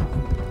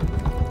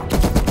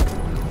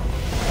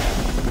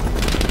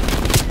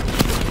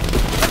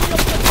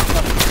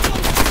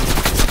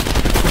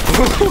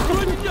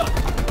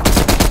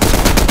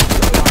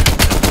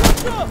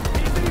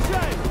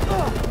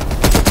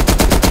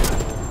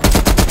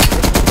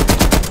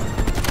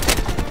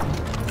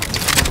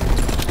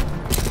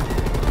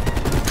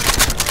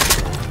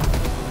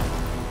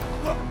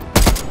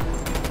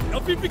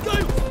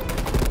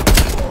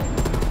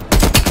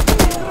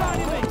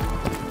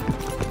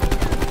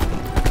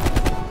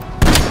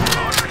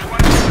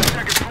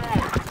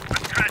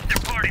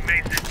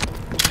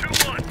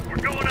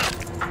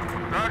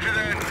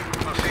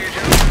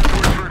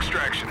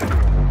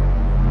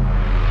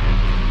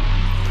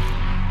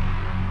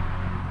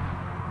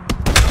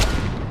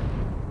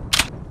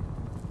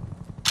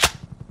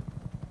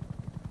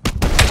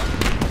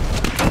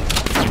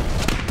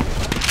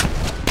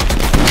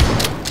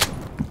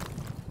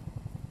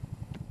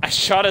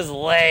 Shot his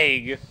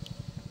leg.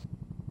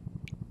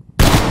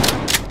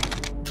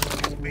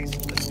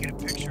 Let's get a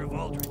picture of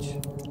Aldrich.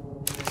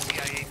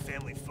 CIA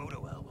family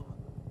photo album.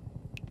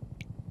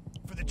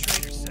 For the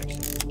trader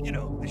section. You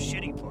know, the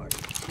shitty part.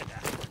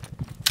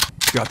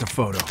 Got the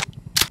photo.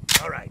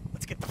 Alright,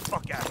 let's get the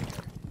fuck out of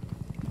here.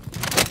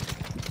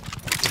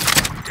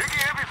 Taking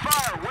heavy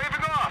fire,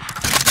 waving off.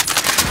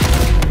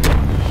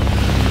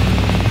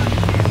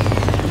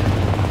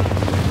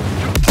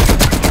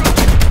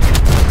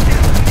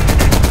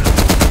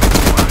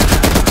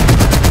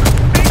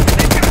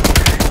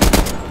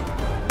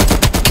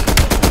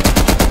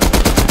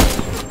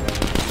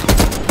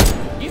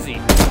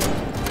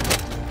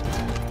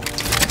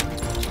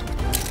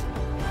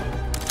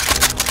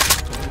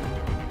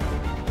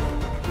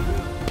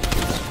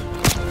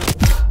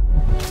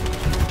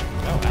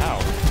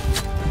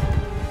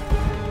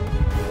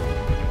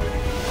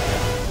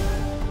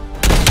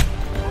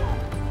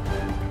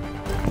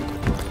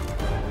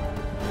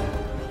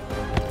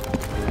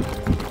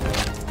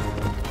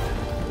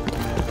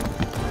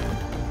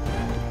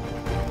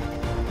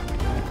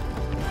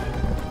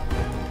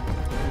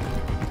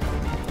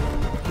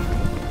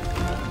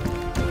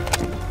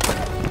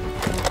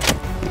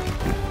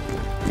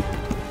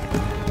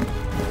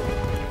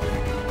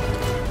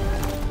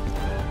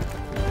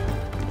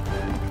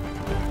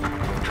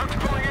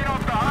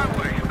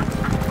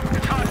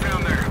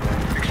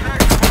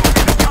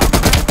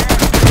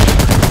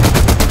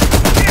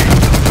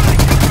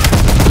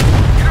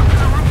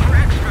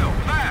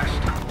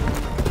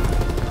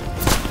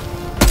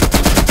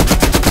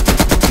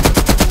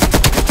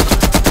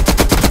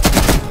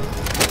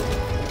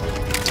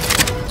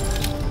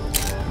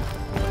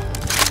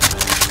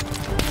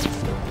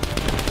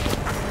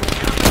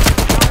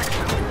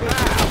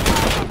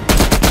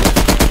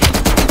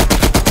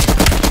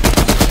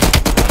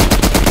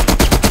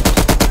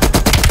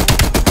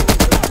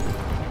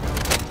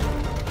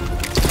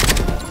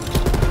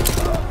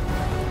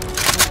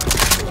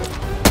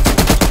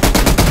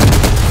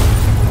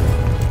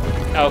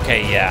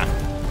 Okay, yeah.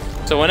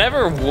 So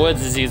whenever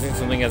Woods is using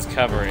something as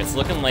cover, it's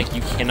looking like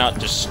you cannot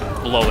just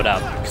blow it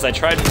up. Because I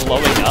tried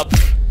blowing up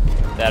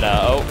that,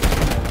 oh.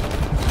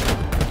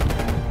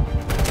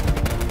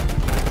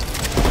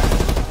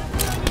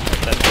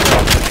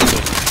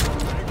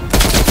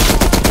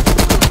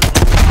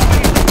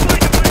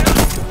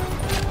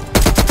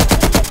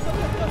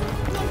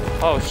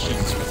 Oh,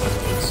 Jesus Christ, that's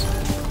Woods.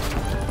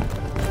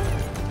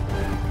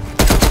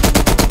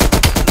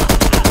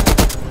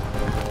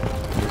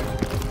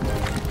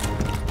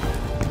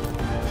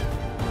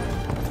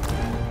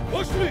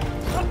 Push me!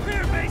 Up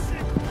here,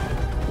 Mason!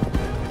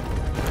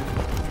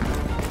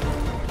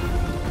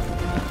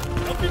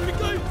 Help me,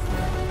 guys!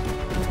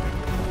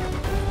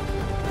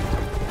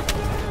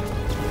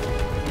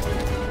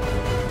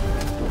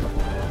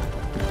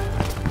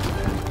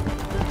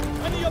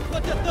 Они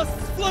оплатят нас с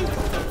фланга!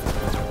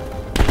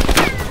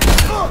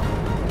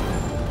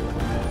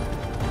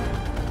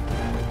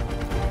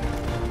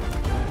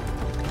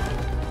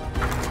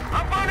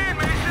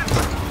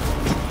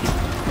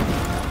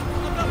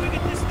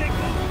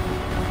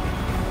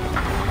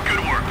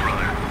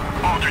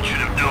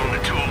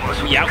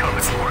 Yep.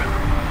 Coming for him.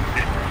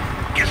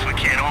 Guess we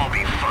can't all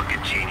be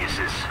fucking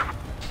geniuses.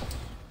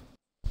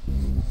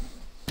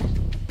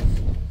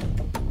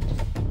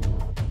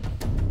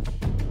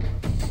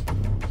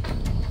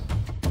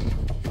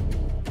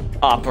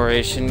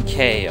 Operation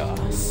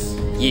Chaos.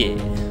 Yeah.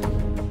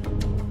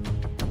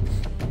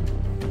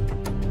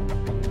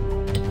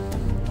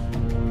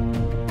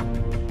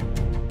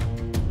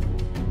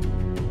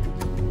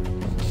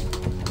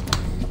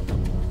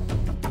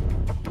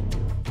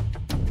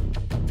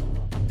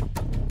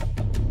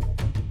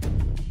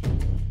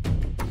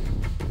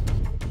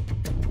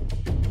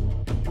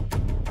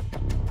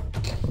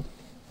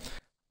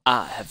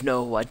 I have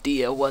no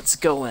idea what's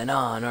going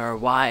on or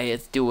why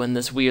it's doing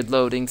this weird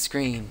loading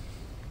screen.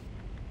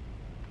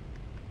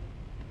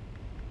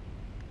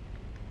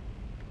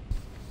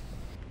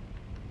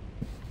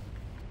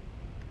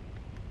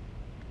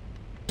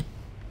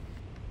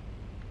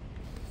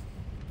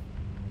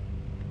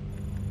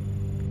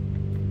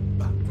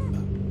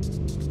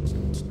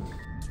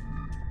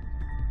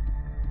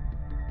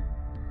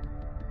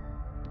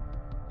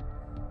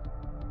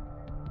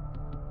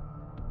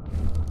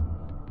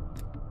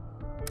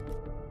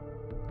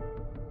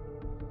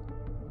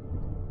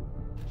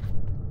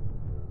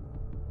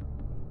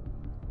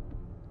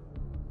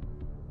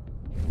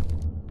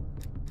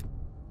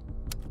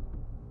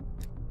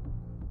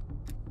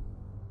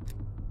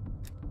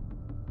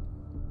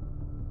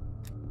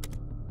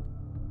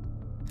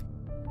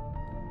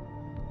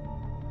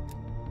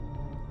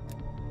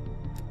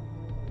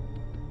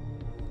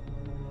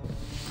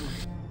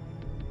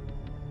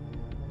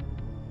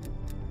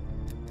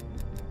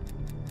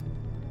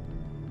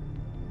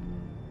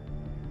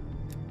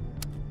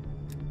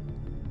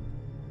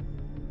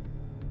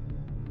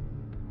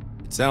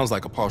 Sounds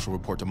like a partial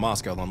report to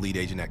Moscow on lead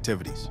agent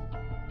activities.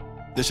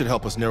 This should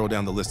help us narrow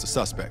down the list of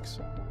suspects.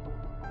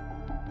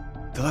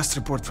 The last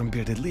report from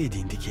Bearded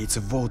Lady indicates a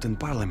vote in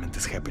Parliament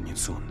is happening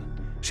soon.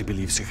 She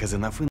believes she has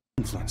enough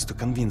influence to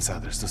convince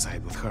others to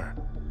side with her.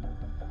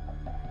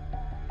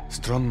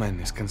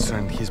 Strongman is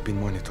concerned he's been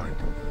monitored.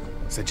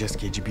 Suggests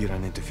KGB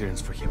run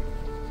interference for him.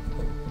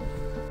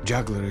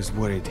 Juggler is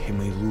worried he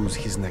may lose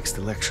his next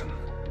election.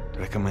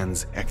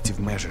 Recommends active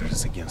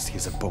measures against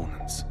his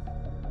opponents.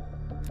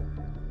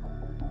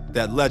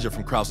 That ledger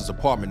from Krause's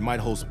apartment might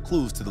hold some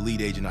clues to the lead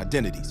agent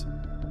identities.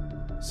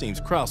 Seems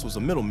Krause was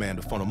a middleman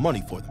to funnel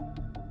money for them.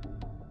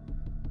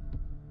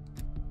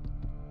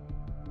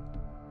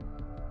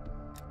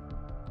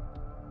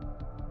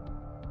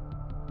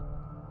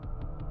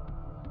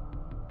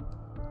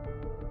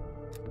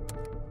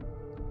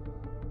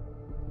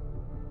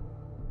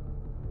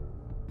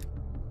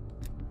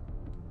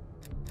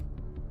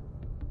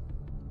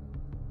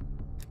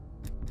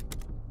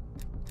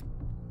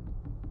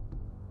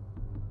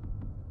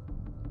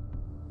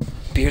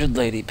 Bearded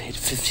Lady paid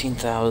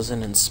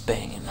 $15,000 in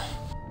Spain.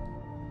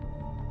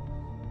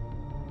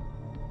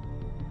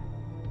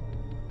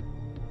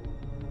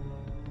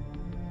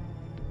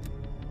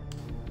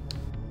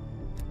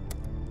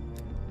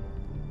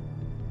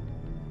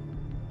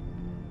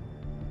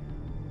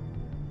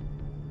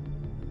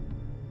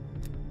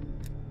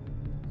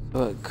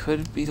 So it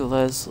could be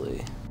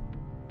Leslie,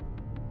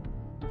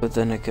 but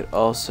then it could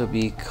also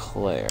be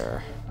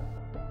Claire.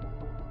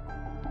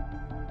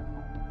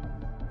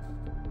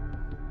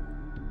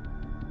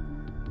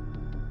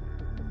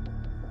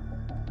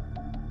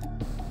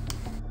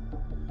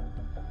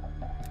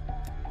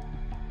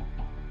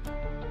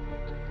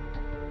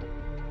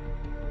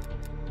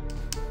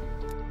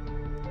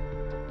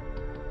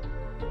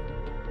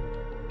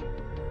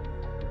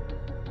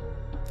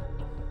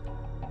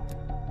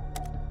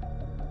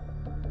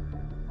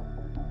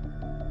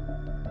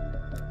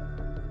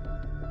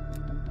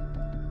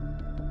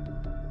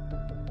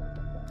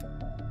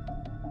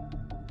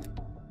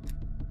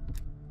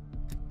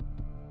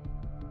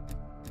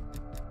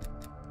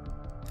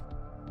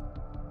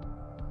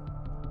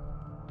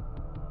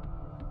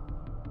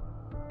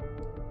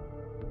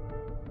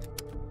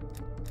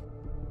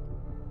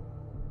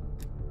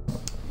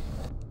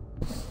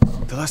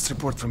 The last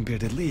report from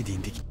Bearded Lady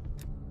indicates...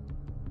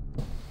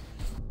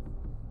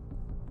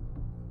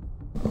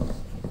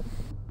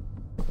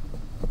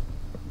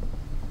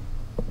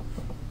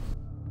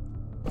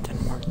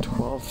 Denmark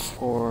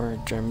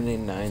 12-4, Germany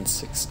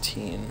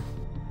 9-16.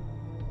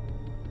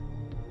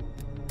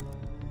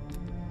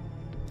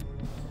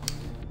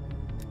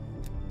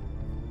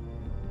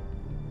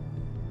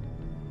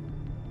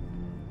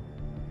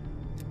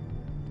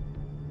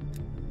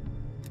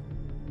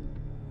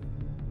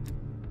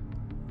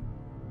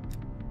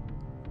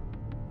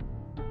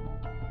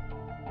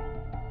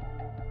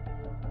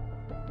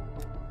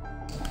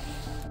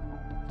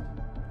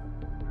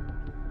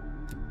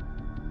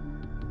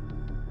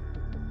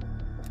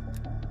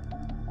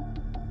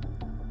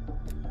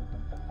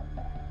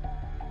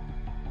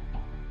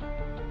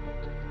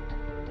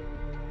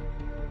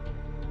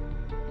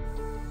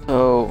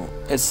 So,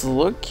 it's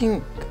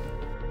looking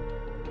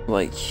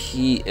like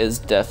he is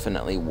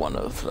definitely one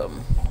of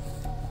them.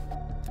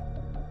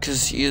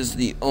 Because he is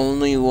the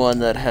only one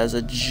that has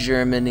a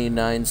Germany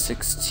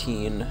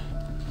 916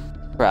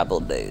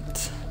 travel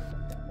date.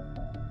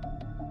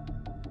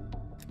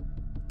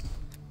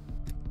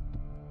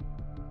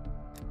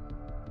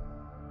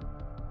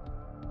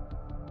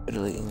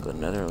 Italy, England,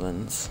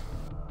 Netherlands.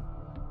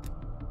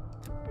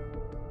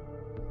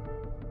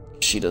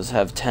 She does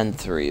have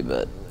 10-3,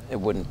 but it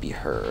wouldn't be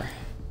her.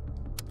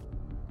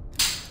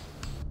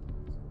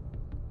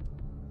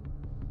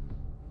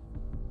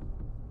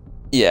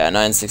 Yeah,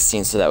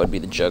 916, so that would be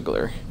the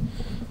juggler.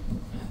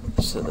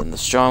 So then the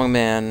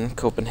strongman,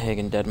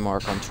 Copenhagen,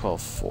 Denmark on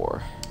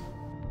 12-4.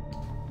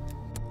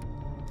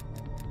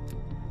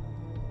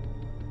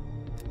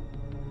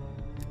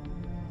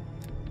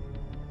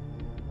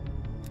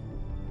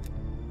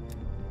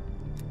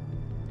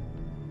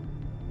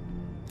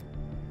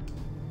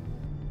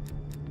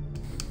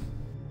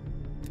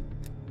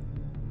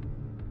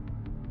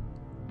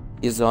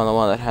 He's the only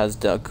one that has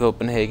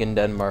Copenhagen,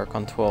 Denmark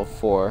on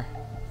 12-4.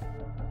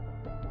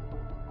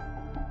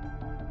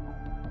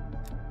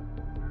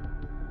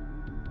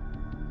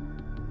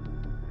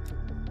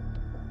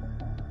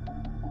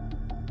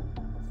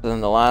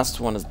 Then the last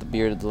one is the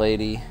Bearded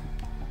Lady,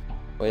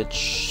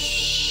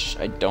 which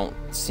I don't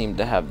seem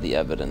to have the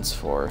evidence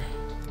for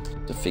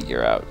to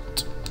figure out.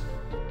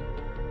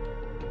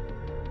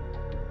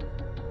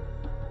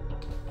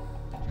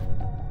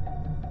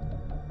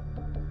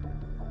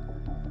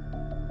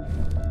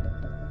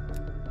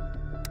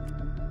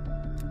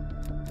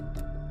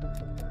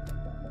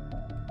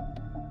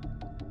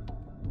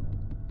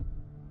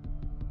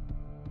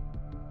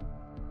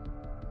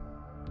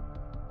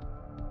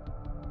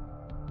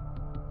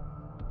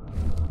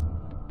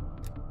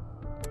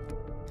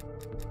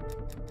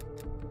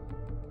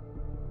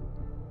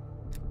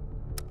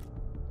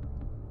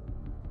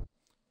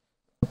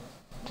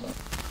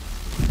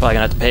 Probably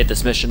gonna have to pay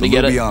this mission to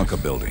get it. The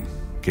Lubyanka building,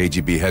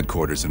 KGB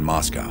headquarters in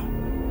Moscow.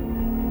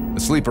 The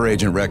sleeper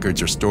agent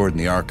records are stored in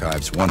the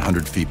archives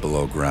 100 feet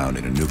below ground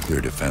in a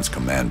nuclear defense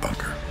command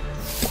bunker.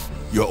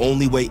 Your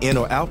only way in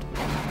or out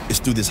is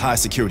through this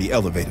high-security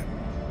elevator.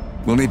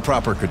 We'll need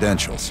proper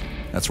credentials.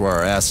 That's where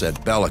our asset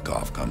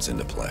Belikov comes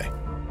into play.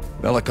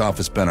 Belikov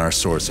has been our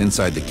source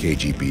inside the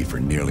KGB for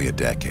nearly a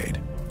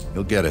decade.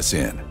 He'll get us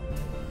in.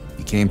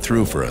 He came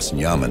through for us in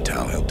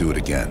Yamantau. He'll do it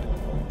again.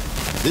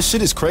 This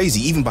shit is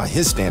crazy, even by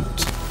his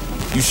standards.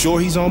 You sure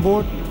he's on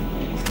board?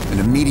 An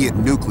immediate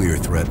nuclear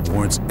threat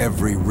warrants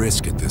every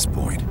risk at this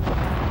point.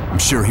 I'm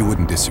sure he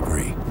wouldn't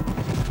disagree.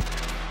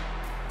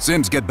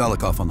 Sims, get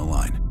Belikov on the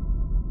line.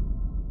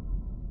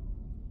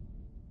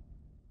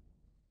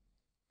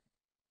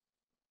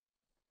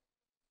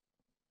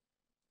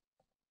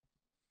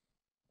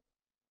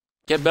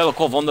 Get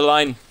Belikov on the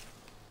line.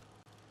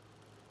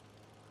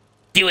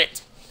 Do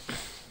it!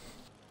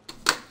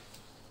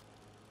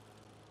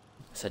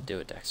 I said do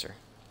it, Dexter.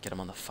 Get him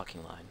on the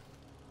fucking line.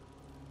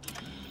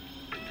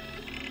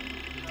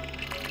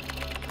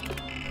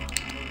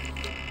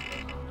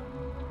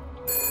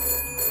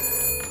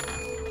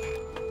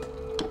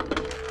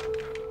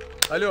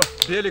 Алло,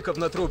 Беликов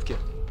на трубке.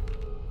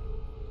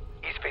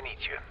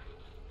 Извините,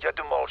 я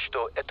думал,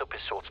 что это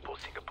посольство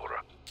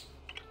Сингапура.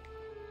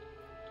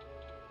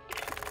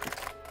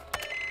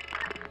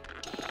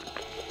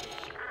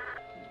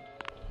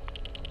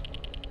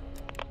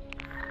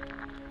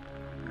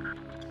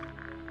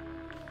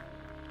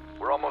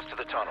 We're almost to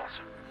the tunnels.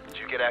 Did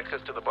you get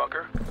access to the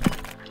bunker?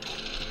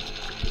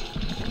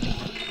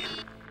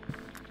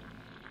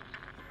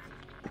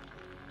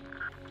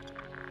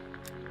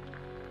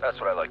 That's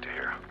what I like to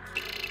hear.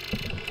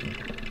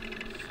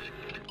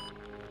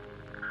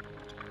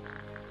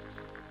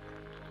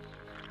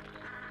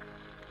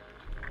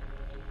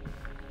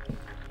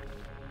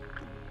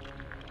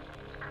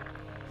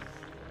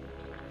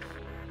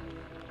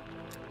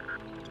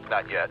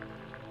 Not yet.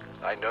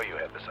 I know you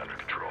have this under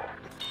control.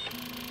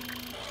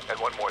 And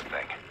one more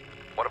thing.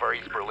 One of our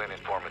East Berlin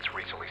informants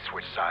recently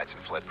switched sides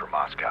and fled for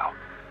Moscow.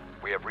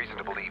 We have reason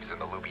to believe he's in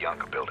the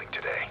Lubyanka building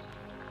today.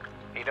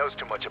 He knows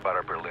too much about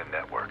our Berlin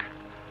network.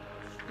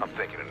 I'm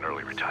thinking an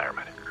early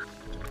retirement.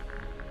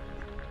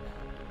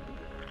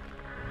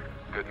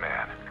 Good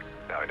man.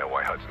 Now I know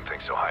why Hudson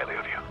thinks so highly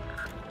of you.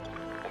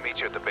 We'll meet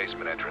you at the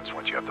basement entrance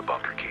once you have the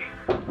bunker key.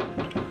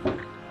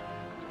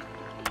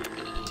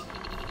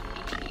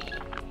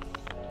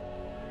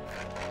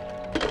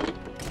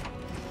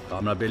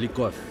 Comrade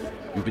Belikov,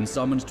 you've been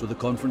summoned to the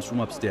conference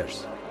room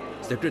upstairs.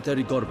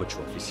 Secretary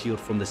Gorbachev is here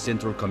from the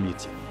Central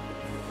Committee.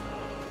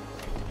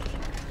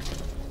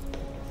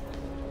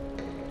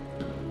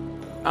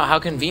 Oh, how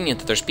convenient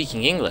that they're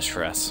speaking English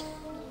for us.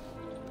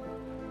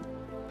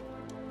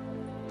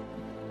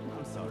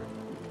 I'm sorry.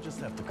 You just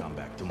have to come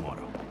back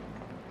tomorrow.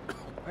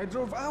 I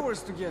drove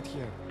hours to get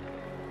here.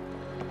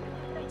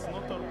 It's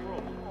not our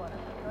problem.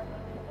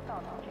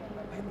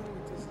 I know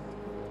it isn't.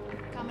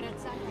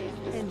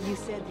 And you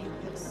said you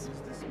have...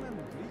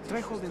 Try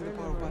holding the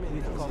power button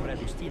with Comrade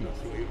Ustinov.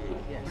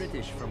 Yes.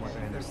 British, from what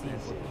I understand.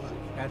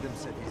 Adam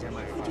said he's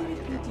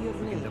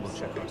MI5. We can double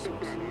check our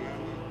source.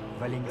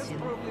 Valentin?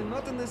 Probably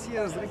not in this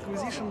year's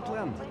requisition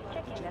plan.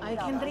 I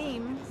can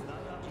dream.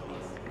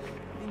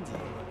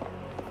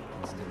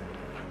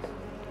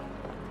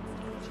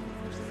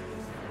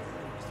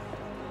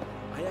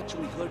 I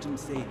actually heard him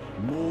say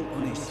no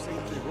on a If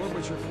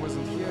Gorbachev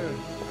wasn't here,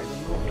 I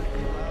don't know if I'd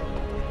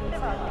be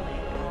allowed.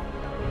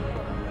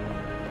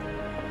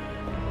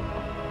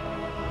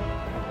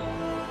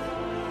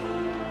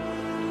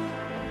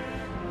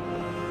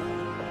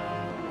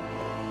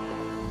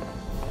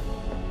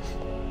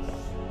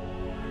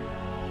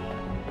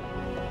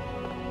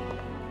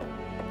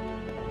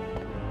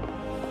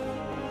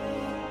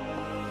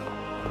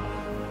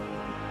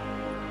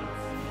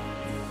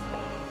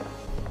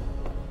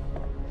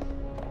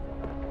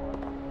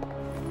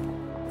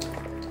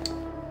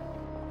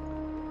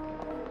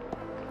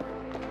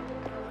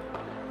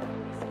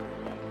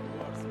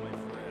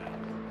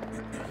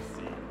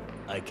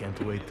 I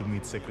can't wait to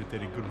meet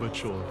Secretary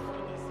Gorbachev.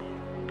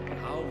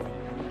 How?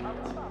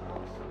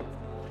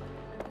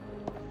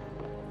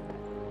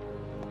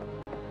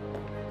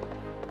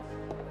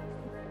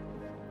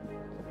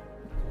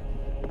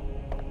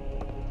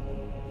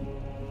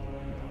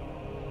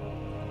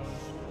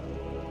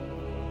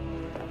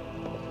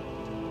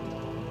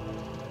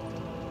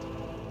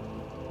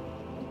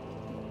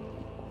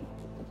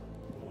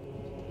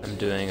 I'm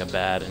doing a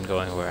bad and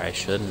going where I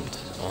shouldn't.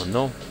 Oh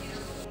no.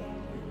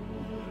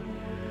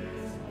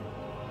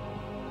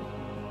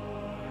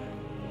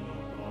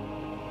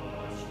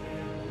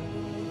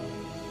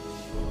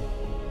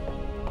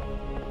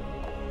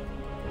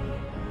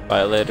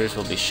 Violators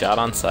will be shot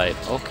on sight.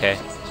 Okay.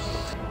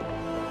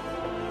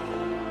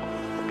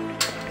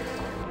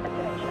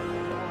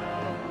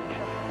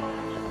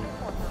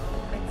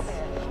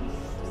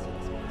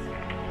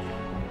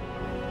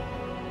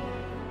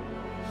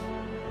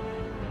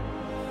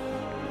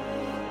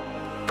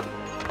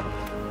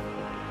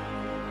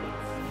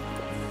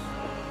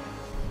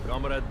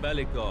 Comrade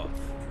Belikov,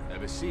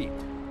 have a seat.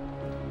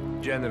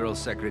 General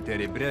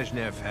Secretary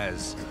Brezhnev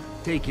has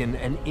taken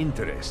an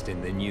interest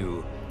in the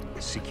new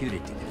security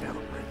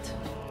development.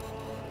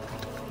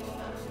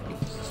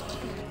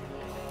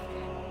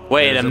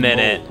 Wait There's a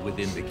minute. mole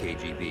within the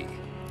KGB.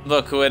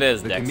 Look who it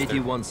is, The Dexter. committee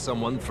wants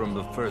someone from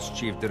the first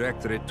chief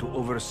directorate to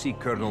oversee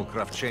Colonel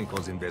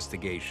Kravchenko's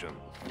investigation.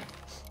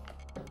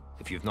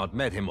 If you've not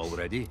met him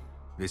already,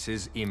 this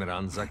is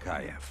Imran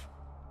Zakayev.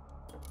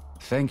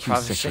 Thank you,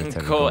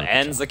 Secretary Kravchenko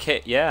and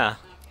Zakayev, yeah.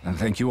 And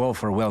thank you all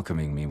for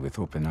welcoming me with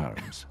open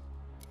arms.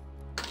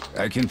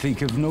 I can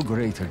think of no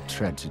greater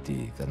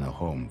tragedy than a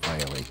home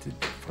violated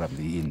from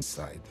the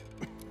inside.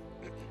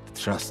 The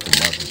trust and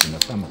love within a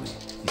family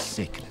is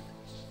sacred.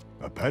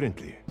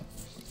 Apparently.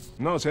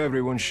 Not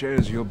everyone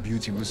shares your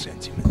beautiful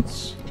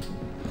sentiments.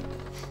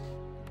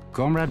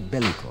 Comrade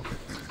Belikov,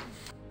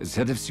 as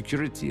head of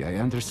security, I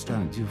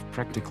understand you've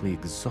practically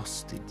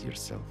exhausted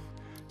yourself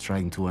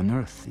trying to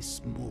unearth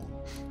this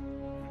mole.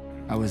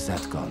 How has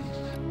that gone?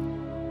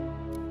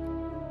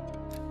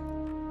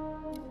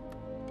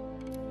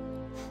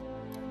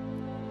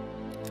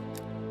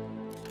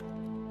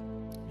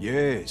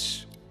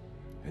 Yes.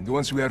 And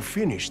once we are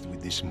finished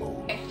with this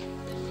mole,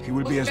 he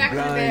will be as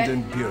blind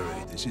and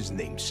buried as his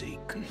namesake.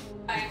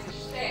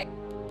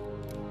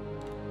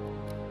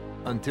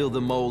 Until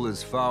the mole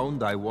is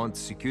found, I want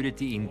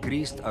security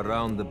increased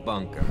around the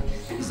bunker.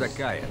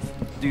 Zakayev,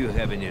 do you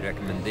have any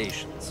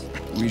recommendations?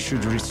 We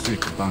should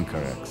restrict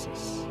bunker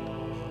access.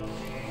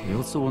 We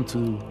also want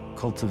to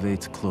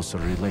cultivate closer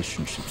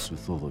relationships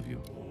with all of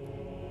you.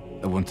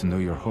 I want to know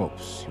your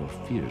hopes, your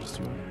fears,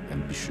 your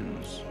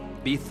ambitions.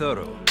 Be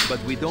thorough,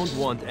 but we don't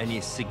want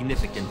any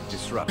significant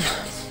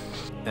disruptions.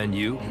 And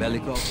you,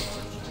 Belikov?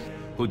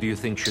 Who do you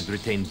think should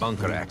retain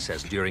bunker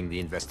access during the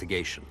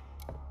investigation?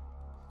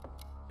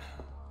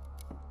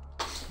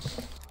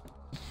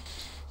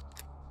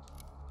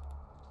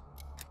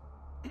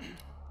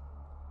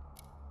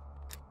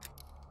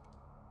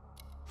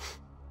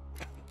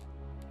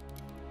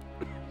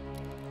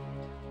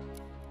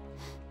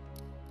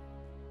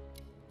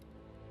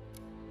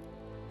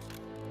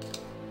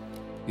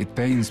 It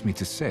pains me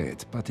to say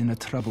it, but in a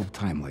troubled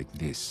time like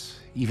this,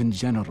 even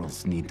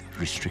generals need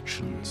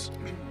restrictions.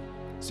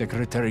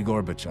 Secretary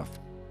Gorbachev,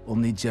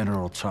 Only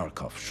General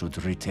Charkov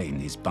should retain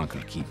his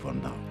bunker key for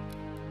now.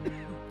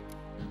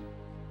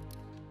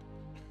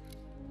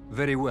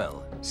 Very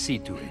well. See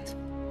to it.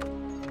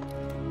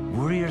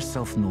 Worry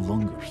yourself no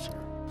longer, sir.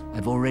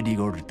 I've already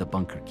ordered the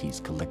bunker keys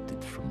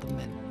collected from the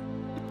men.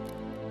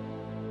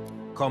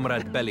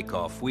 Comrade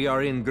Belikov, we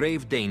are in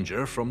grave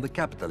danger from the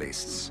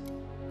capitalists.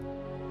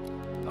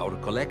 Our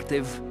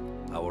collective,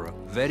 our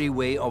very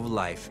way of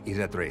life is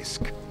at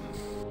risk.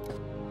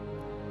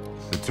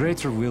 The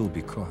traitor will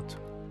be caught.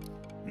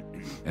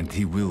 And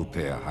he will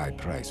pay a high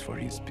price for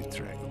his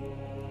betrayal.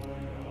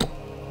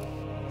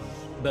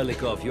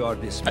 Belikov, you are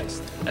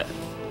dismissed.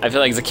 I feel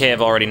like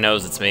Zakhaev already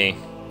knows it's me.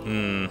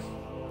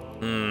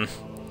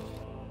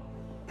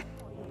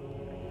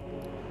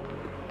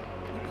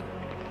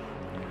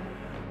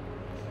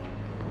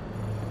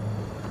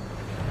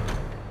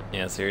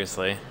 Yeah,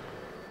 seriously.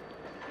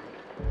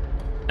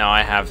 No,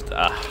 I have...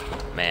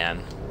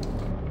 man.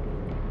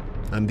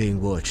 I'm being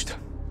watched.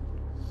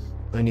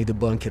 I need a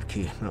bunker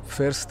key. Now,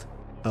 first,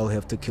 I'll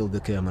have to kill the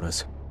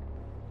cameras.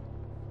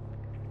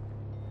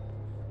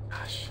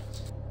 Gosh.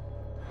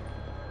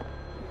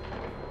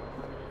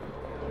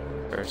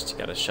 First, you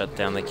gotta shut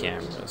down the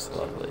cameras.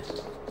 Lovely.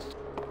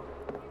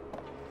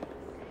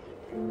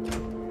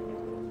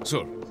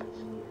 Sir.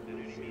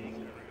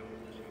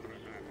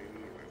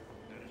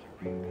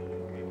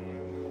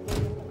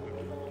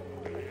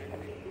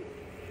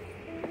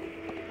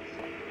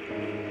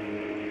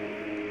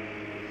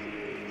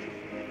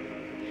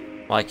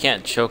 Well, I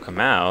can't choke him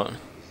out.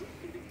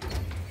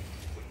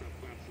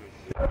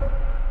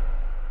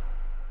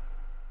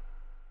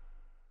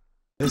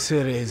 This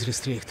area is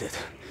restricted.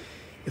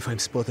 If I'm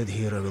spotted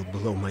here, I will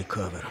blow my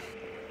cover.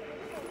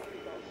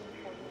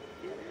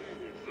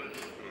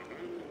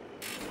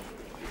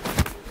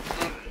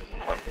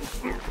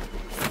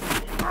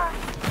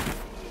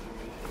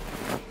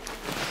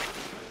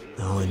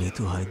 Now I need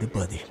to hide the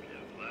body.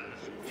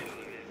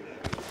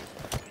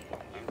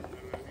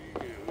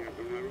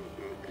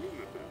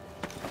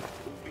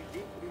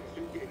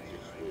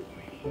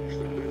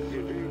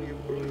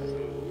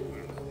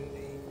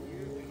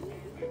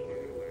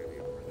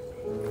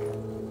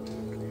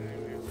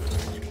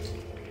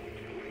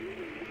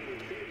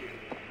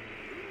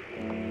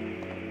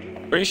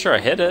 Pretty sure I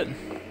hit it.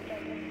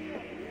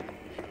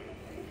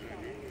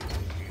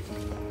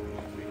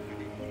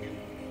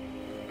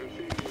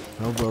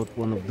 How about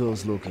one of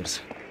those lookers?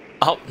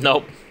 Oh,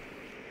 nope.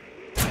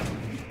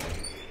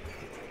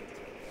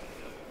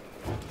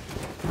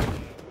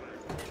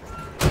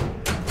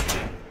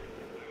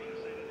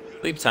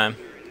 Sleep time.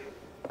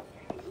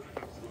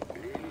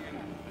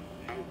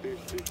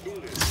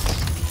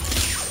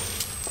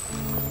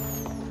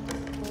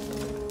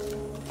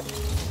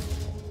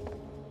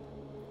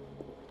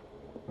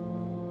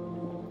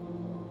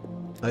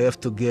 I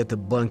have to get a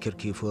bunker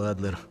key for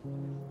Adler.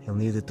 He'll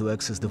need it to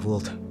access the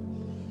vault.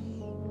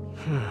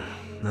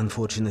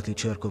 Unfortunately,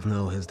 Charkov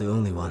now has the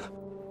only one.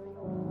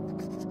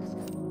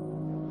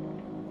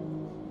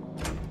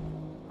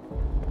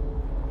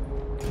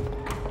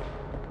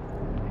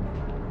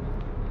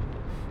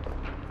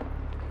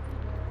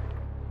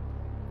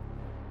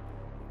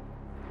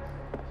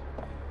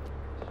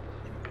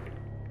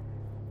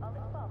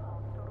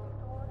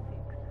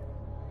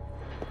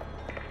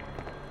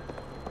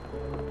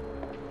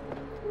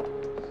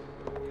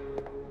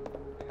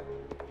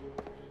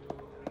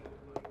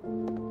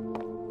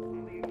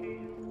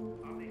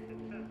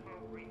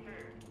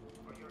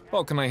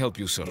 How can I help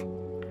you, sir?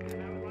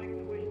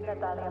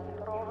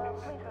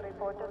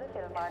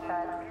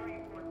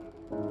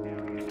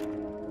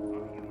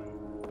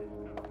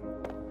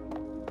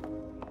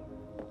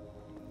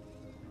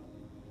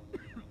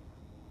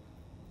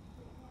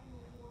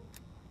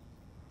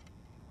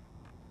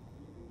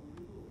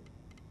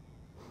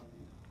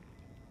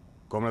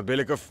 Comrade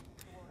Belikov,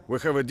 we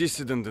have a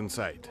dissident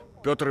inside,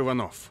 Pyotr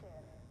Ivanov.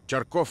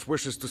 Charkov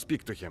wishes to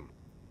speak to him.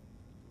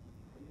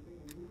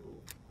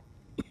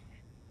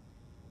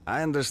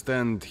 I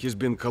understand he's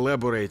been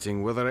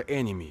collaborating with our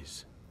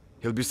enemies.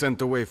 He'll be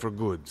sent away for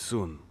good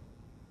soon.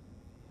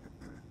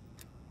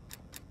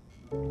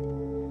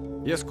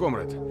 Yes,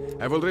 comrade.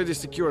 I've already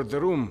secured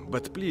the room,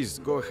 but please,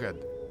 go ahead.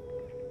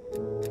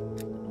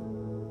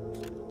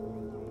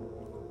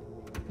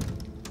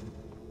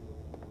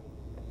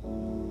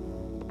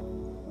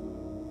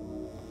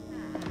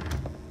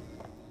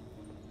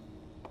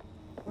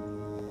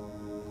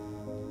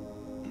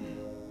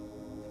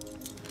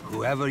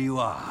 Whoever you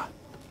are,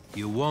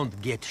 you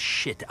won't get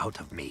shit out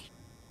of me.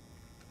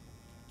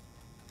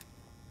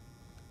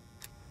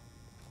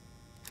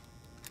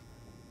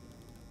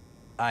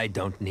 I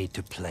don't need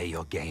to play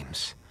your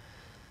games.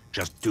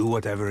 Just do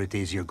whatever it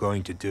is you're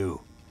going to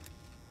do.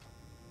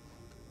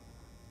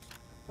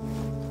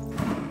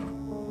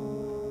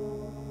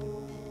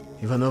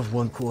 Ivanov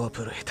won't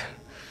cooperate.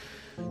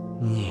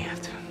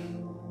 Нет.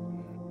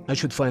 I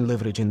should find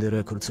leverage in the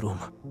records room.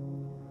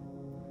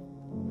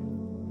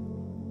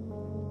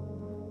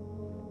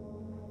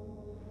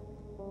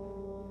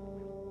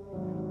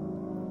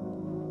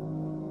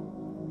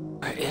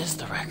 Where is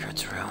the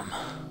records room?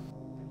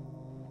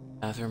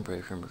 Bathroom,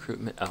 break room,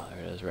 recruitment. Oh,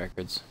 there it is,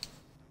 records.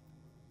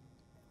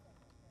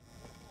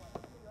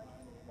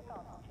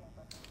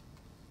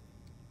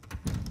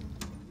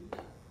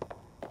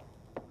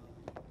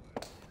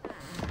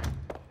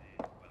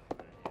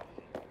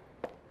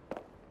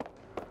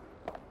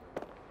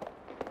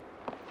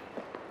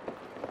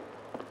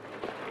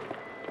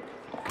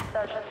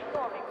 Sergeant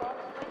Novikov,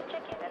 please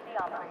check in at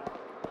the armory.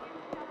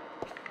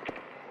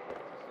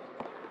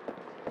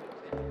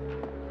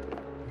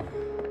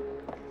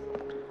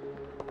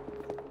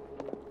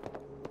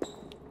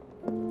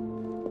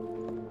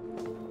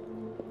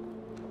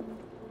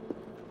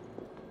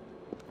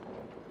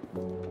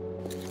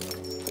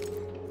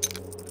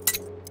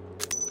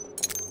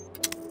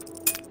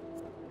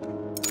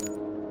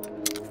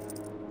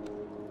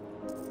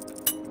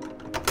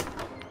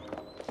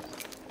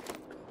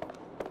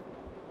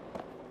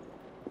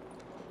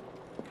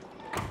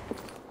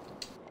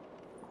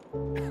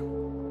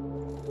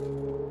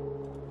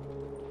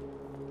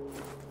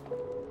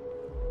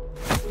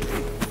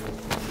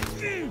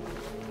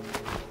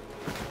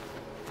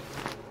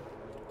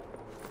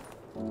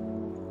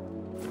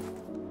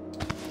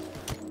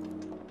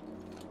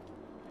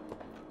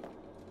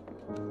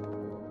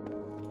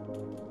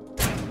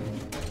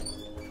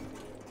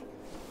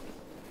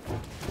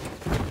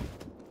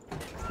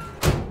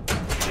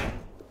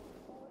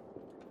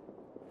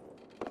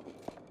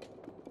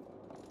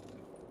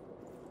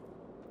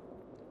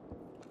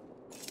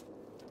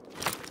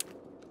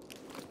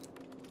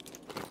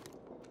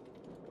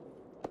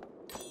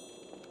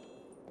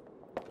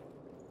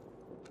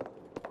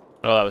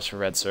 Oh, that was for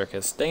Red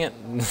Circus. Dang it.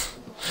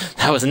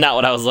 That was not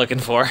what I was looking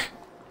for.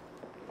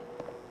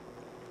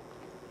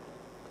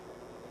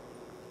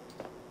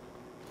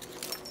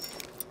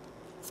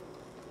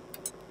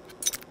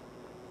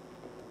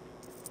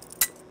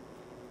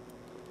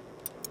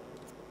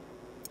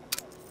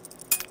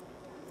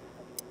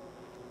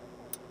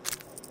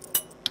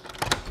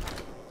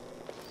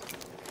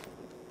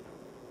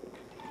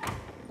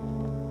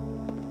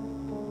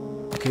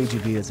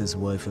 KGB has his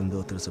wife and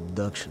daughter's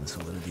abductions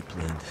already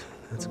planned.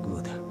 That's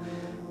good.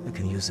 I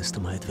can use this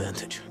to my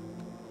advantage.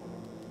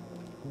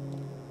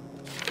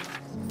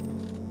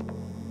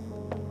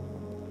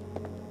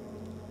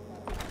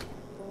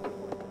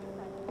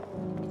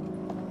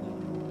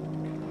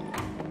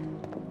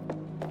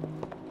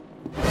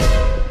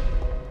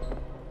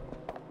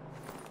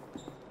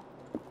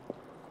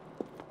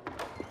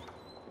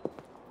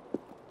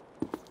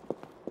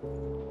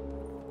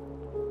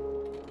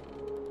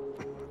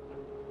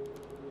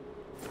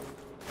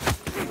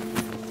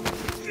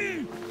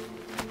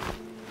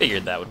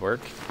 Figured that would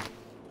work.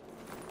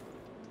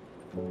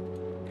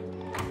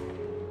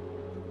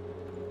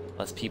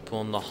 Less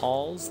people in the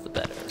halls, the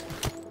better.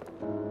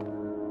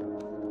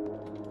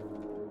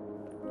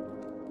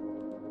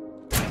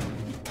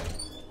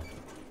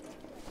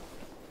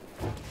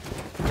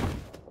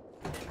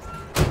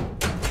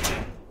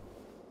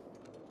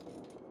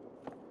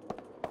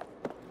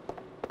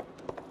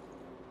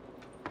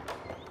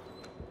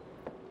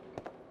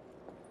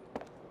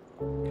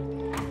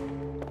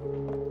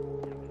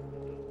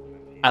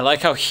 I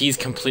like how he's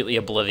completely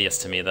oblivious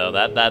to me, though.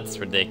 That's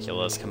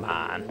ridiculous. Come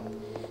on.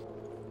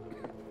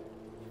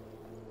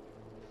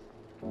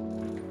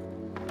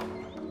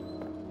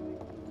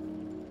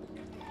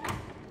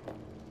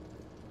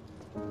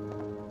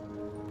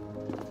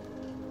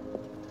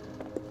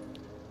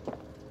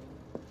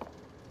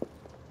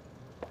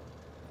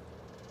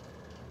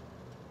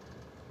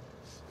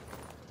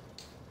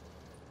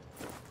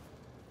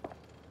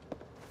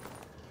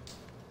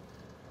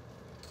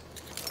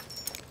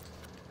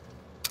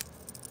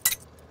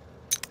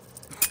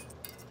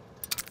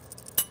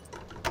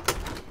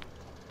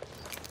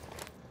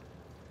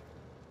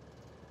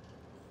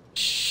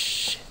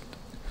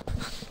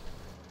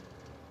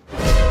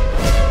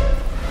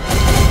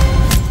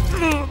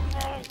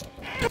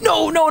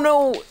 No, no,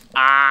 no!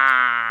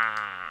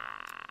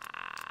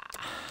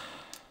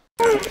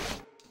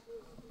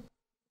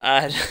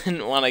 I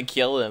didn't want to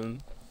kill him.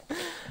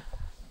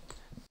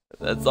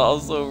 That's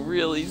also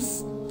really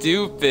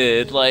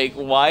stupid. Like,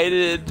 why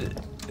did...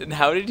 And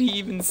how did he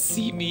even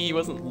see me? He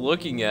wasn't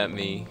looking at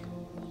me.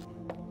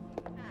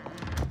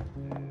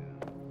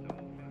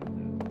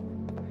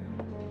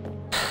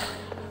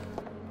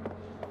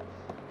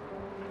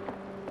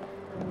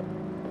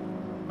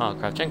 Oh,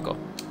 Kravchenko.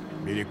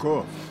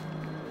 Belikov,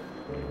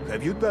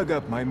 have you dug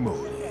up my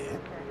mole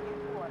yet?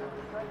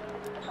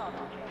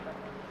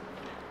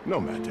 No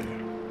matter.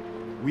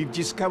 We've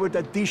discovered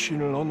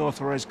additional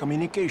unauthorized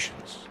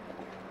communications.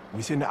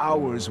 Within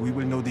hours, we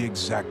will know the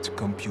exact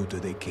computer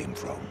they came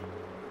from.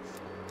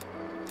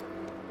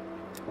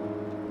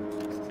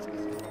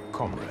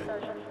 Comrade.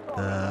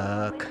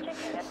 I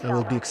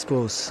will be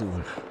exposed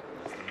soon.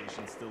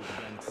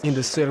 In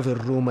the server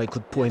room, I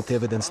could point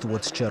evidence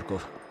towards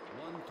Charkov.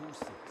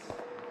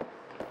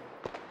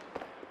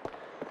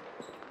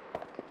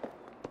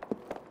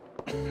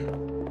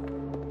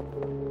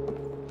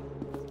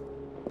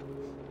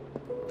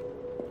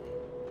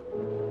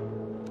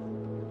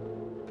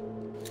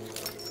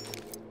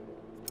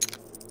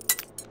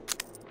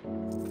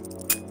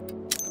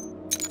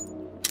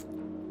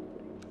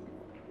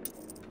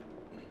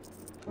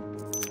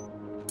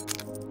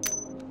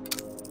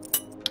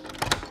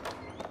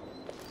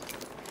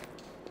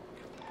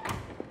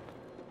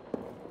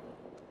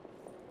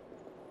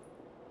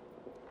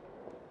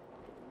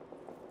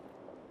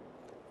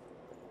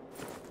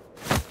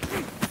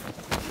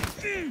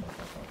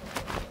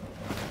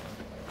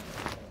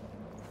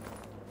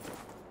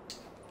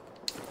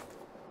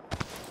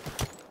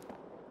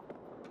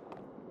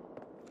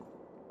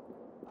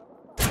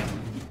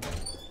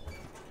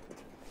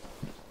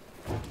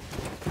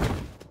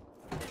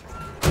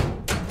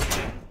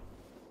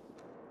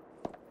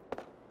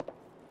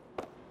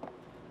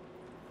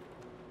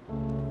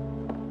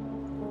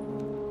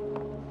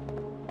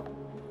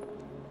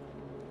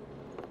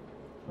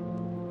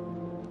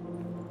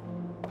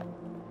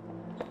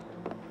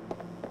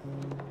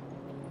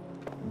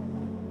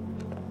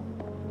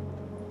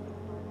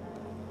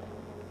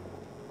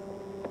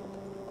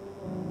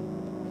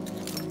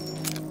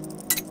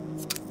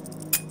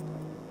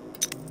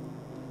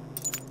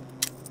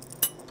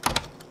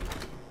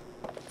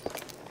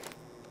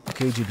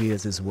 KGB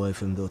has his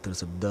wife and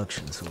daughter's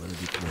abductions already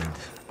planned.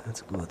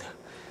 That's good.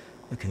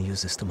 I can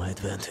use this to my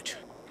advantage.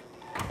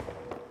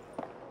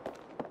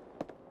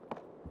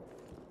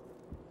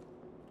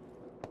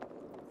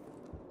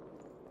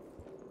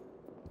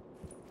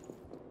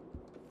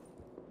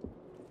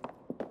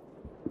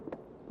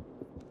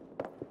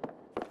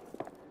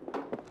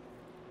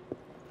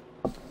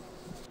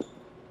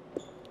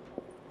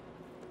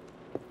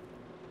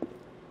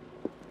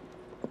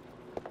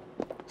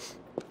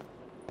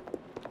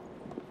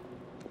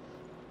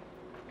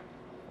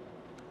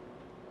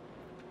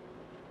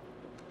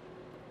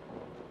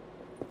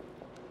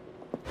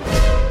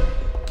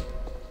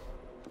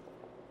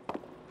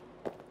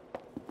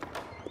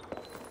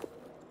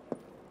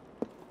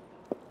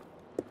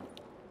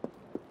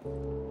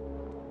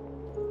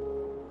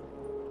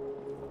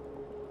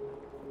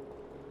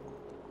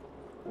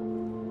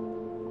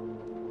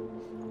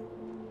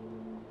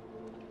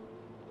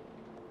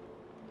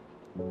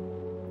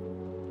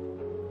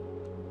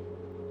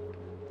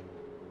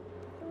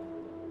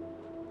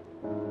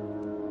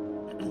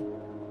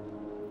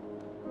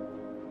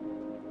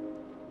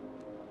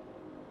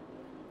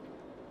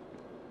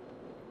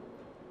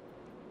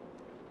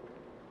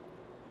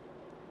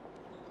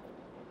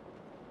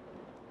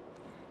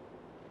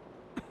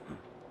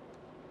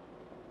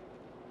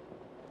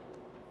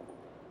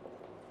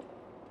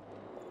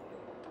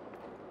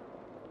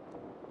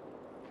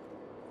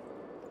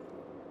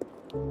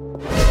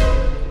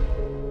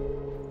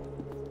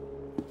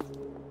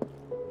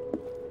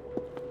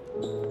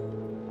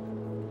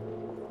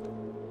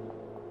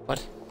 What?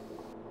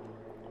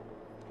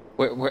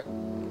 Where?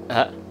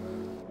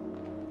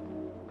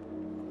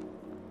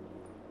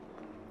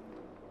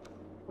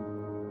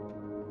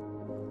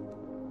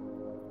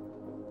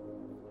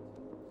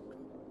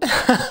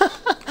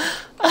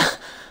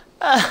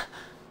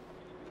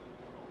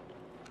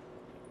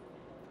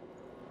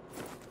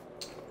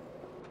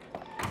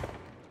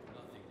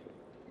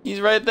 He's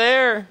right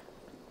there.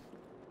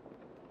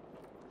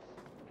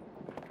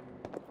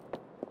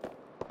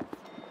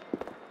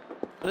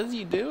 What is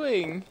he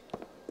doing?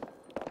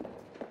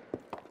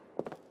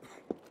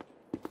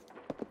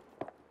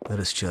 That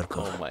is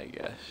Cherkov. Oh my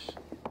gosh.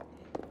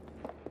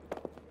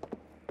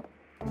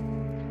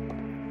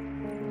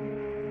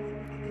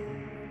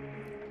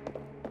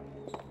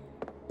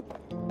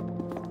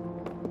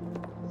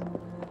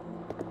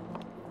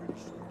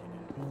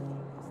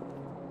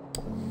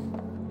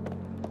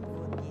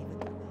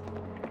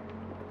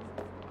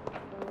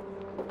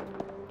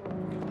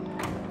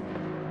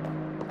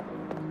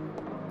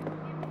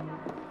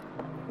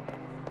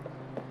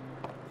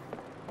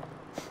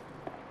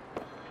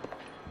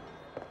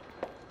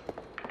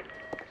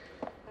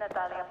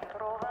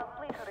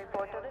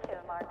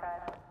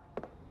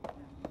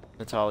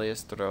 Natalia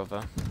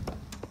Starova.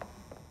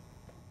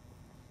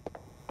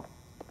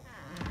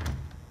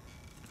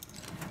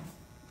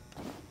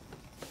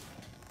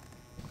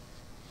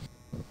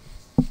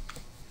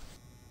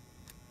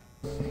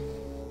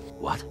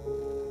 What?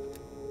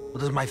 What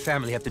does my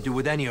family have to do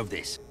with any of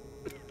this?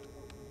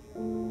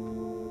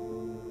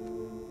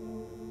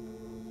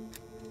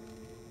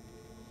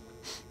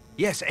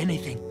 Yes,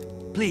 anything.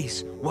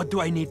 Please, what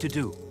do I need to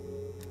do?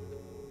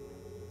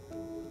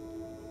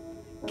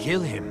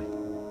 Kill him?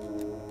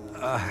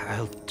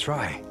 I'll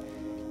try.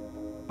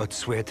 But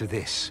swear to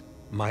this.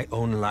 My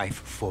own life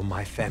for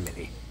my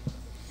family.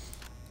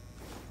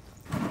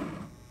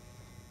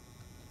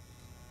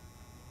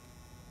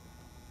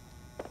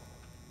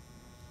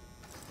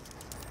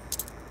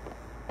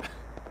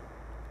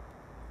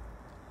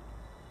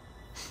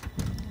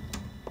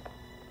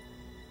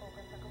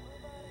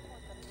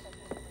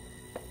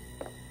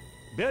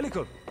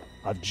 Belikov,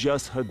 I've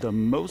just heard the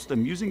most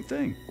amusing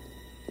thing.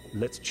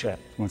 Let's chat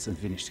once I'm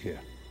finished here.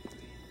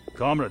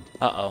 Comrade.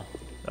 Uh-oh.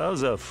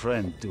 How's our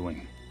friend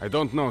doing? I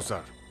don't know,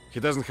 sir. He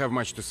doesn't have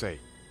much to say.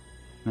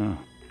 Oh,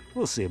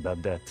 we'll see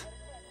about that.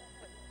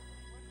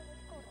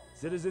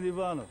 Citizen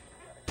Ivanov,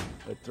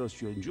 I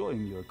trust you're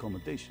enjoying your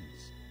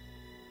accommodations.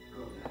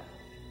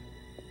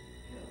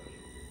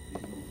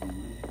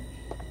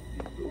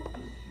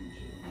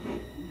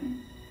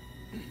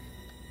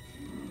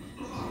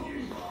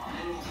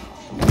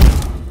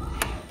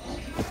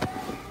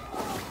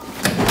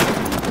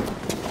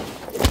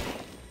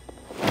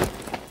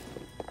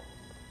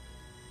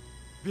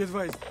 Be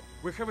advised,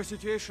 we have a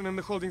situation in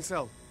the holding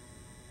cell.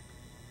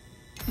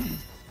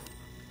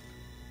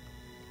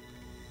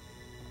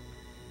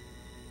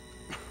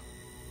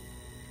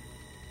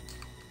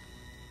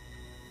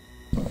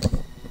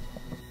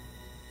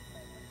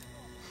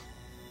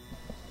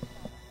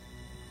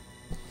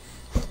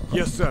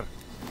 Yes, sir.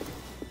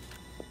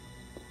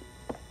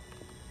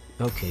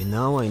 Okay,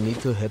 now I need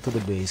to head to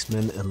the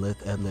basement and let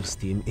Adler's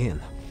team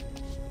in.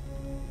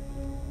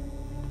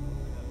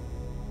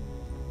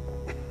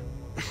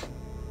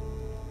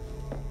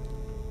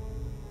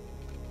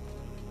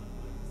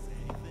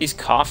 He's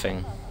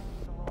coughing.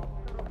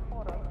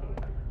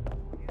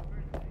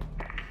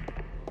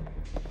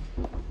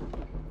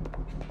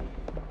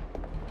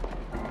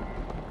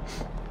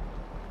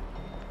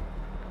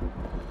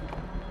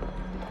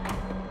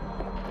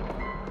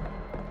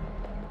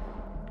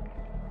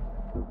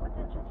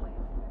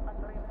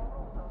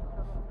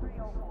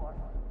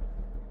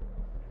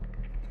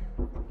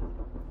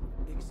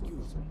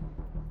 Excuse me.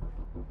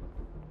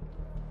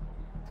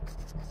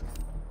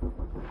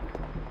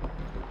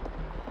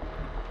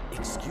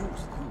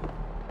 Excuse you.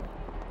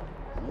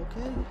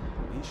 Okay,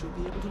 we should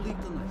be able to leave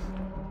tonight.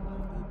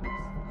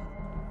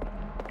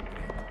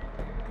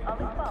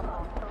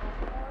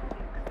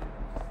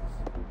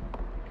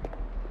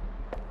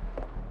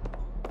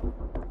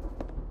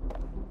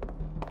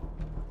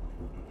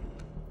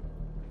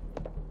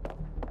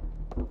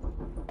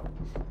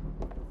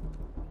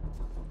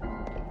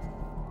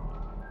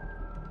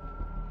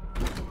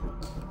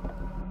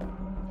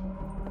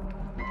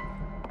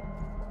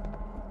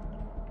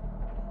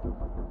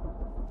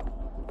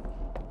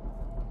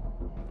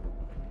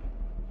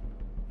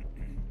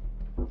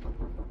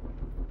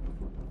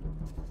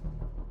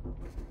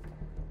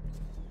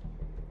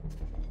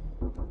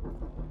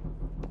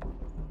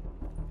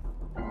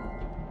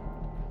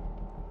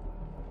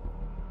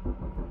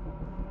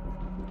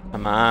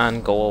 Come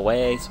on, go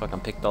away so I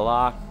can pick the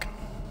lock.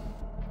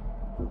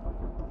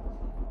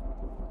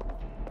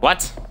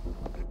 What?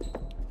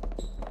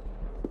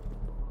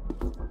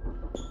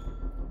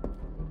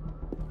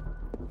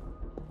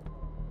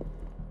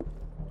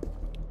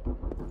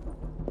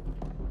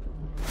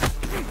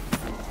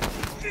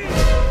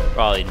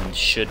 Probably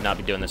should not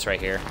be doing this right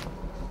here.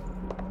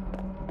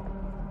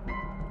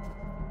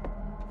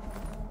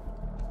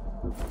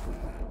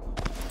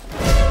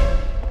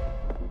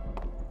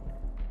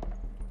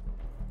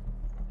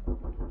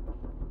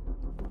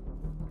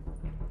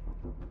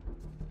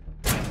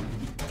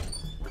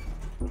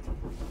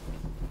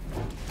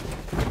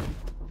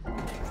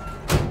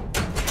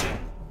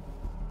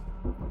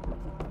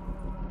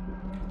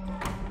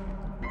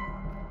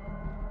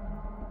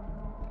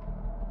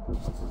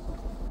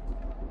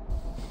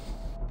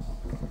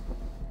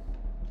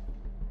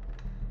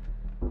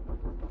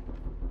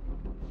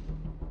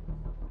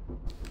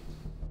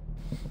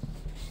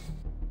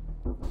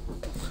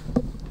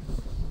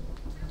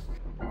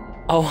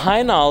 Oh,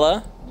 hi,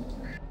 Nala.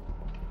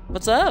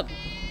 What's up?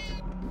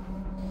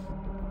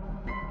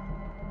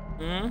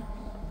 Hmm?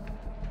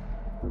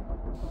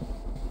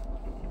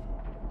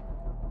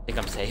 Think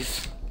I'm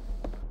safe.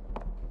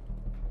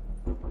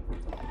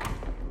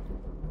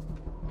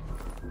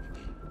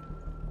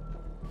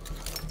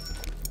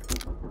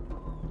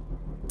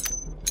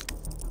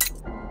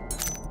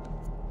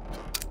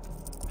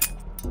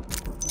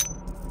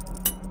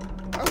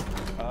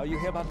 You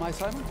hear about my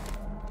assignment?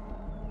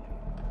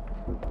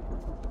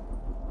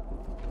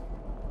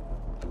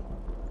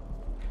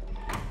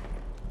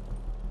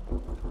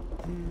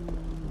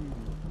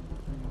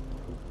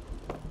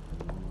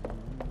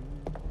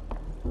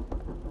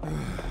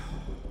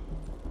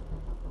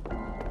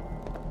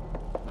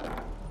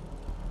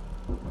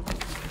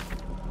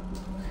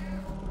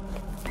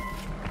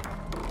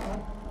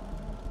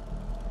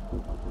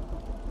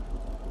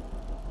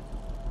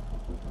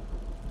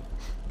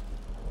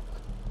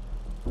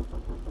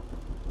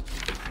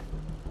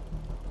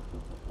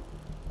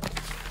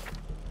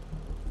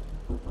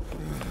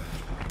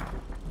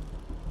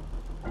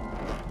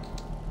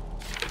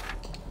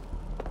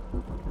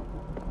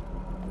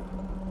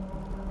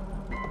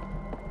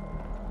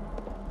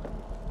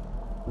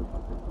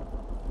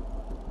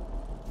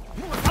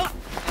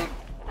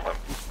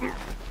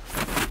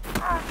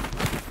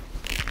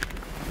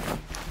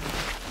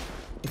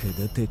 Okay,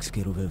 that takes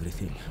care of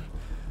everything.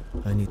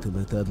 I need to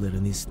let Adler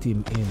and his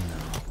team in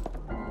now.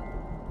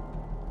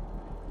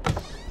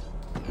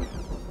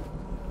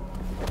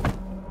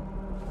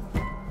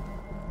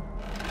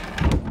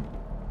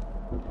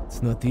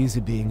 It's not easy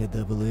being a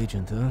double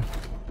agent, huh?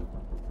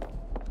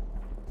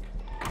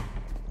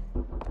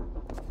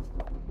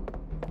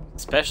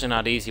 Especially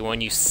not easy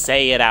when you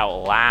say it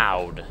out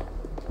loud.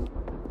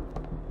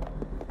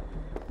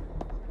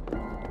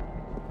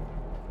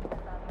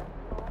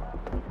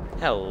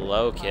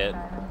 Hello, kid.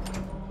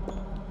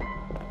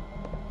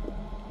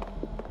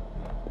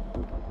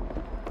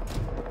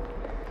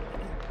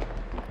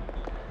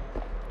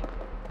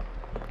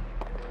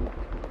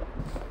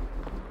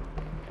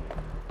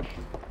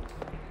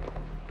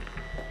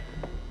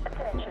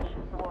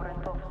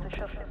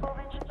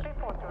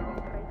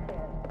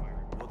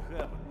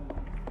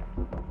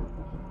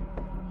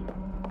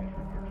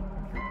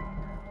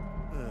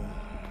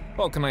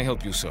 How can I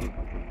help you, sir?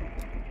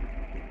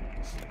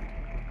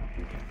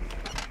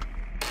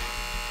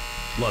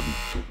 London.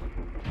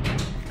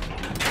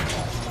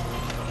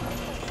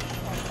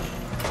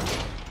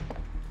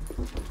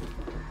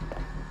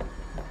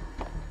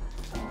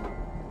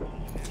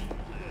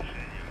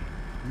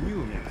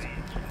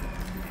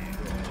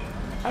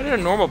 How did a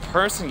normal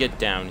person get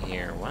down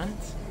here? What?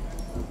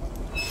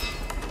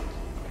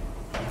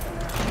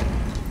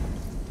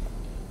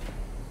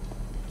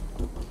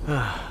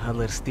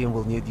 Adler's team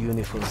will need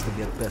uniforms to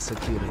get past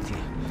security.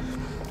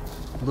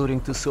 Luring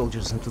 2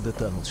 soldiers into the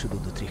tunnel should do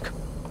the trick.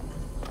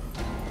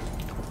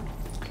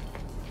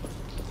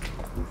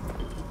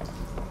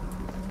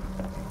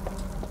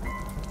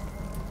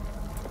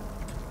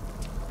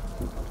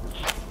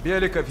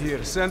 Belikov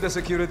here. Send a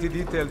security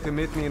detail to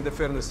meet me in the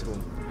furnace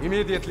room.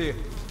 Immediately.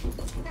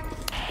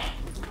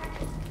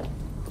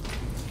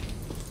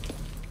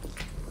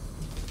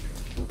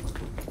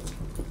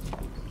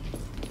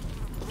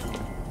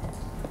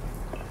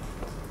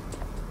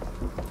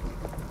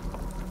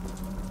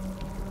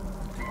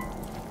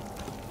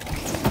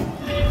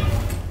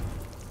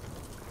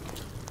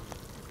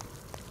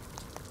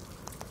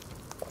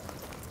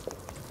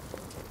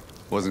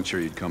 Wasn't sure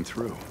you'd come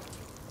through.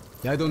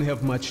 I don't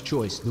have much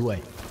choice, do I?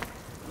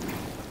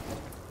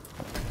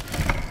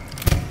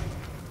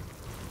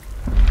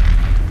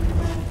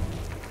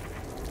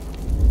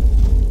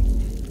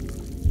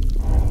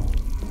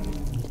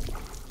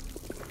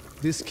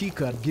 This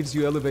keycard gives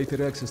you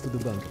elevator access to the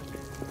bunker.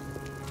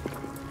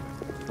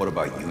 What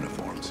about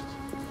uniforms?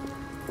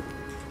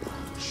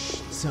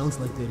 Shh, sounds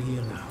like they're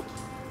here now.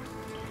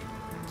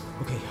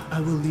 Okay,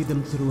 I will lead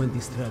them through and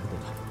distract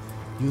them.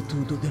 You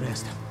two do the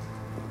rest.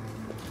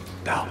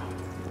 Val,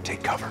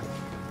 take cover.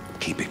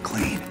 Keep it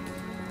clean.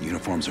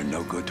 Uniforms are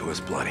no good to us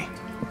bloody.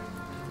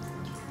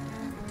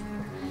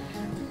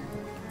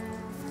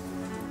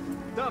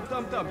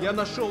 Там, я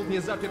нашел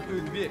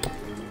незапертую дверь.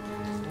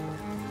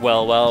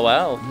 Well, well,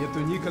 well. Нету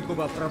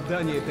никакого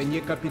оправдания, это Howdy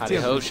ho,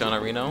 некомпетентность. Sean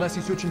Areno. У нас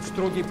есть очень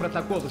строгие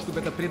протоколы, чтобы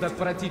это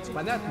предотвратить,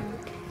 понятно?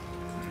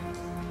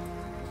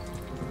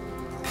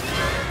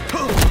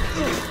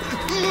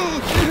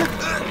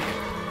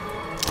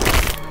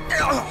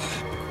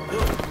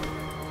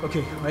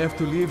 Okay, I have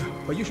to leave,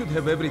 but you should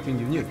have everything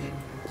you need.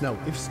 Now,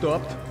 if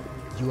stopped,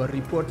 you are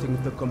reporting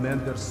to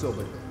Commander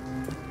Sober.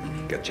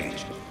 Got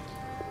changed.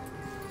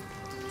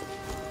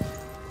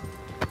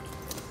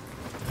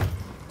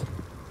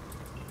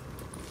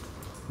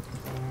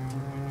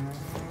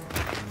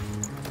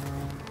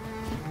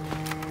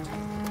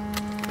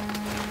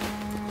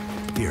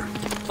 Here.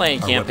 Playing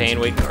campaign,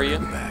 waiting for you.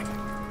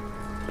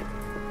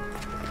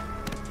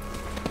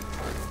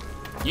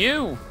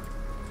 You!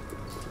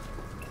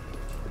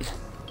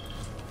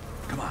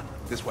 Come on,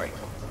 this way.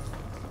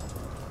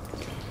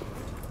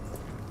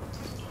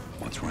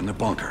 Once we're in the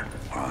bunker,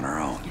 we're on our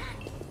own.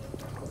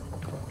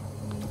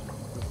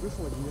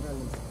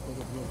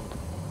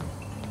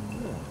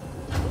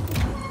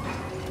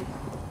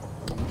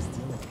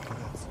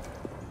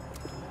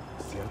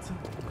 Сердце?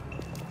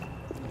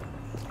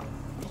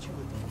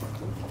 Ничего ты не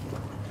готов.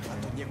 А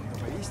то некуда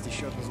повесить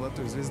еще одну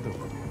золотую звезду.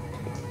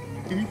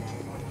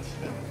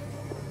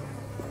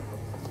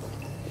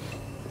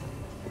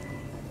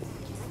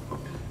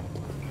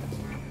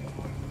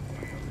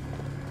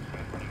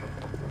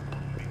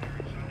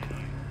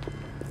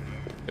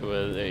 It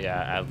was,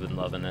 yeah, I've been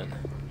loving it.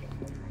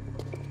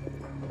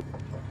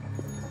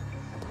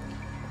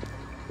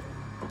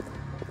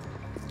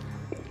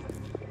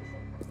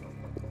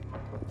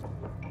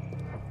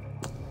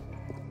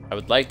 I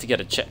would like to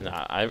get a check.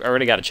 Nah, I've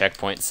already got a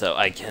checkpoint, so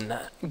I can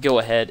go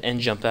ahead and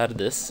jump out of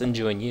this and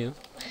join you.